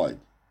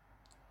half-time.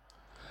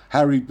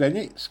 Harry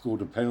Bennett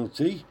scored a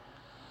penalty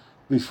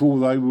before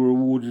they were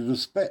awarded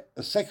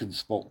a second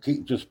spot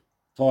kick just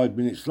 5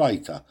 minutes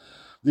later,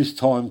 this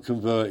time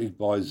converted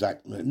by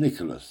Zach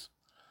McNicholas.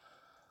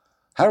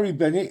 Harry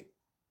Bennett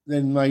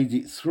then made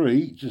it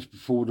 3 just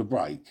before the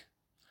break.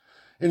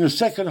 In the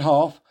second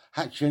half,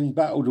 Hatch End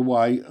battled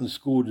away and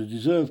scored a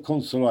deserved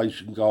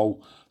consolation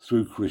goal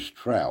through Chris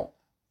Trout.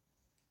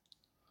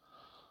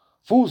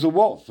 Forza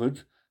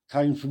Watford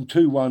came from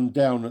 2-1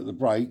 down at the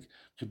break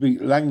to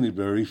beat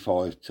Langleybury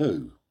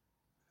 5-2.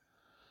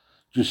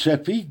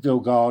 Giuseppe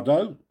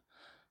Delgado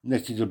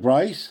netted a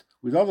brace,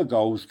 with other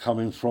goals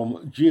coming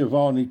from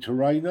Giovanni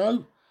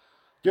Torreno,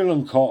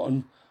 Dylan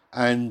Cotton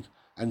and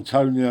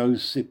Antonio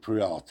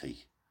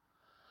Cipriati.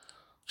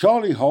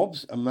 Charlie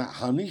Hobbs and Matt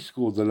Honey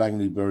scored the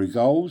Langleybury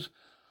goals,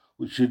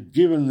 which had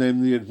given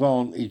them the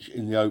advantage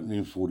in the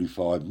opening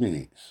 45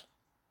 minutes.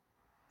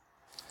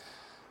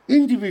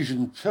 In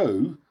Division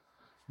 2,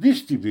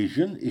 this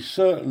division is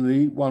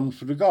certainly one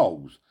for the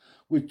goals,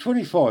 with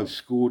 25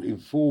 scored in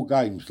 4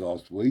 games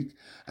last week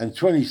and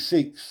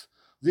 26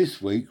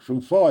 this week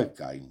from 5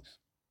 games.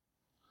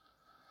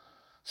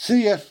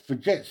 CF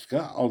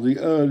Fajetska are the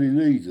early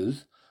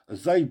leaders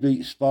as they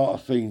beat Sparta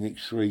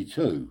Phoenix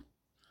 3-2.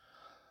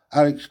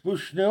 Alex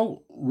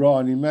Bushnell,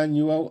 Ryan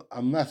Emanuel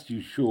and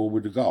Matthew Shaw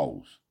with the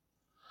goals,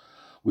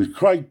 with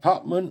Craig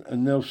Putman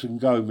and Nelson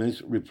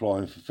Gomez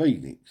replying for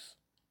Phoenix.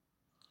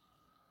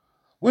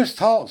 West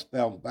Hearts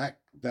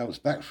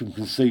bounced back from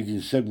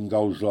conceding 7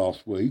 goals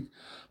last week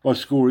by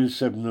scoring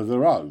 7 of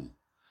their own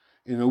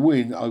in a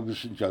win over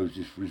St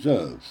Joseph's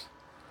Reserves.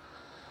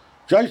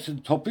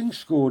 Jason Topping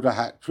scored a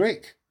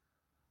hat-trick,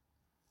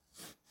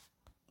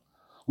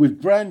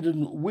 with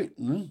Brandon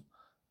Whitman,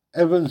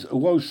 Evans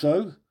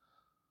Owoso,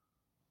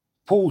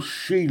 Paul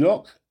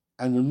Shelock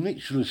and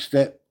Mitchell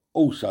Step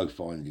also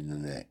finding the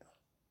net.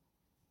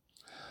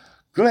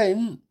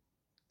 Glen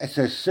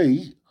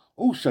SSC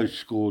also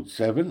scored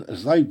 7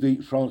 as they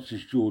beat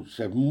Francis George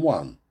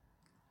 7-1.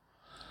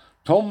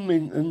 Tom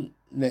Minton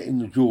netting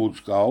the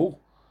George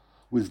goal,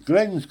 with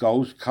Glen's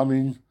goals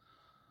coming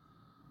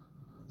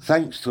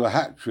thanks to a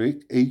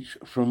hat-trick each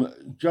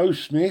from Joe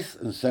Smith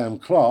and Sam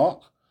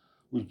Clark,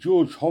 with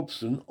George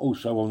Hobson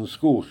also on the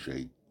score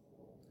sheet.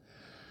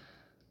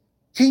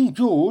 King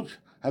George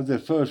had their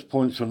first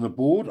points on the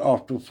board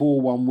after a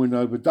 4-1 win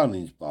over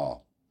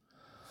Dunningsbar.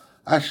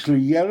 Ashley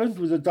Yelland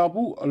with a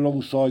double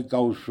alongside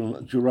goals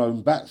from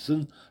Jerome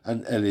Batson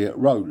and Elliot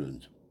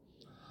Rowland.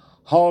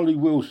 Harley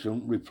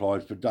Wilson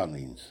replied for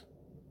Dunnings.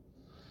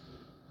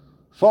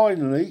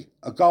 Finally,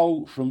 a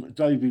goal from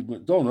David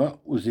McDonough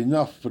was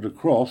enough for the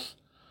Cross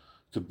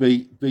to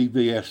beat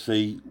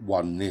BBFC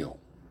 1-0.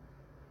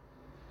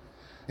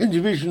 In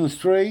Division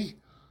 3,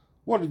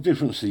 what a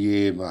difference a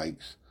year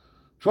makes.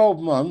 12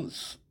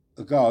 months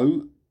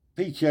ago,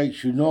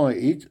 PTH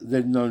United,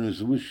 then known as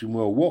the Wishing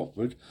Well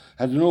Watford,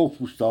 had an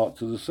awful start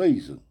to the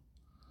season.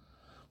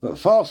 But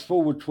fast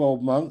forward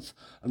 12 months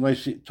and they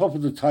sit top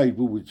of the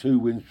table with 2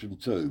 wins from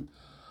 2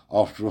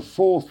 after a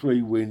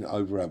 4-3 win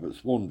over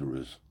Abbott's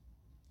Wanderers.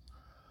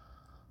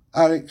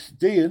 Alex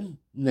Dean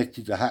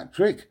netted a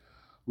hat-trick,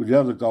 with the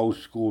other goals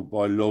scored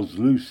by Loz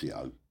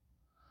Lucio.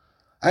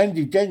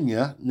 Andy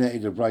Denyer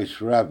netted a brace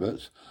for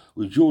Abbott's,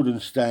 with Jordan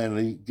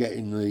Stanley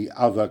getting the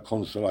other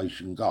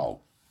consolation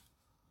goal.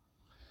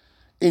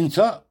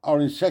 Inter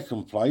are in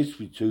second place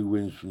with 2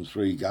 wins from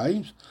 3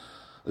 games,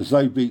 as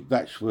they beat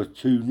Batchworth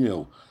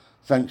 2-0,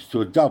 thanks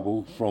to a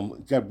double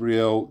from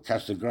Gabriel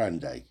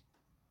Casagrande.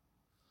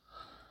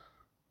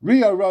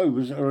 Rio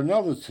Rovers are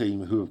another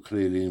team who have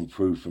clearly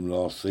improved from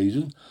last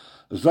season,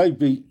 as they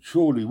beat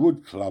Chorley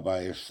Wood Club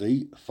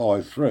AFC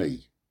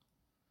 5-3.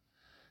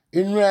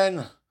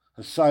 Imran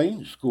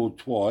Hussain scored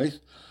twice,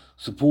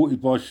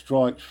 supported by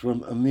strikes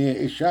from Amir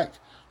Ishak,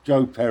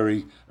 Joe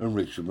Perry and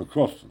Richard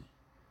McCrossan.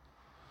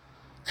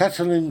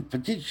 Catalin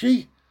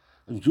Petici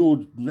and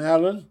Jordan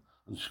Allen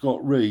and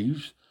Scott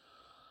Reeves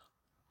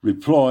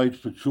replied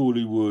for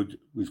Chorley Wood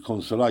with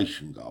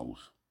consolation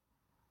goals.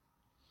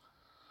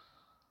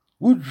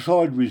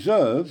 Woodside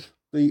Reserves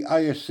beat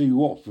AFC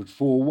Watford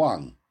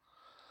 4-1,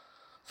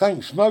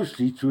 thanks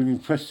mostly to an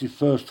impressive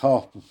first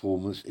half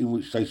performance in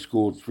which they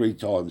scored 3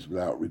 times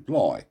without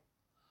reply.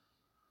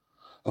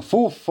 A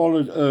fourth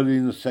followed early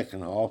in the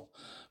second half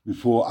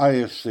before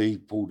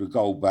AFC pulled a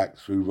goal back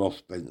through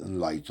Ross Benton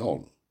late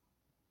on.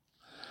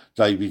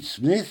 David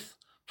Smith,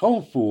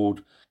 Tom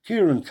Ford,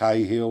 Kieran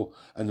Cahill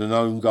and an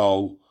own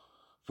goal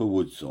for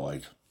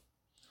Woodside.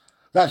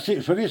 That's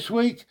it for this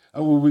week,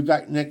 and we'll be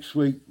back next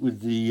week with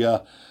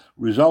the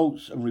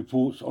results and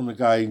reports on the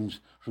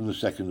games from the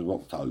 2nd of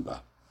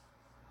October.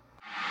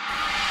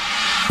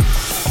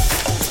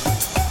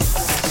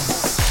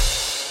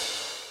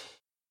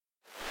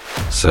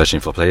 Searching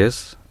for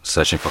players?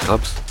 Searching for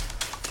clubs?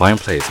 Find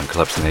players and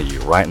clubs near you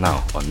right now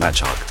on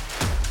MatchHawk.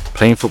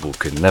 Playing football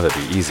could never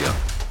be easier.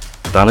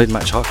 Download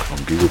MatchHawk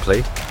on Google Play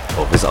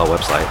or visit our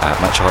website at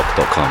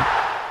matchhawk.com.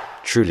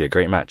 Truly a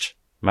great match.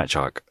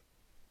 MatchHawk.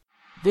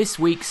 This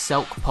week's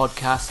Selk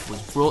podcast was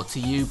brought to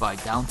you by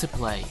Down to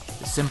Play,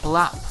 the simple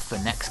app for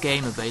next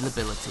game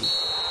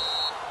availability.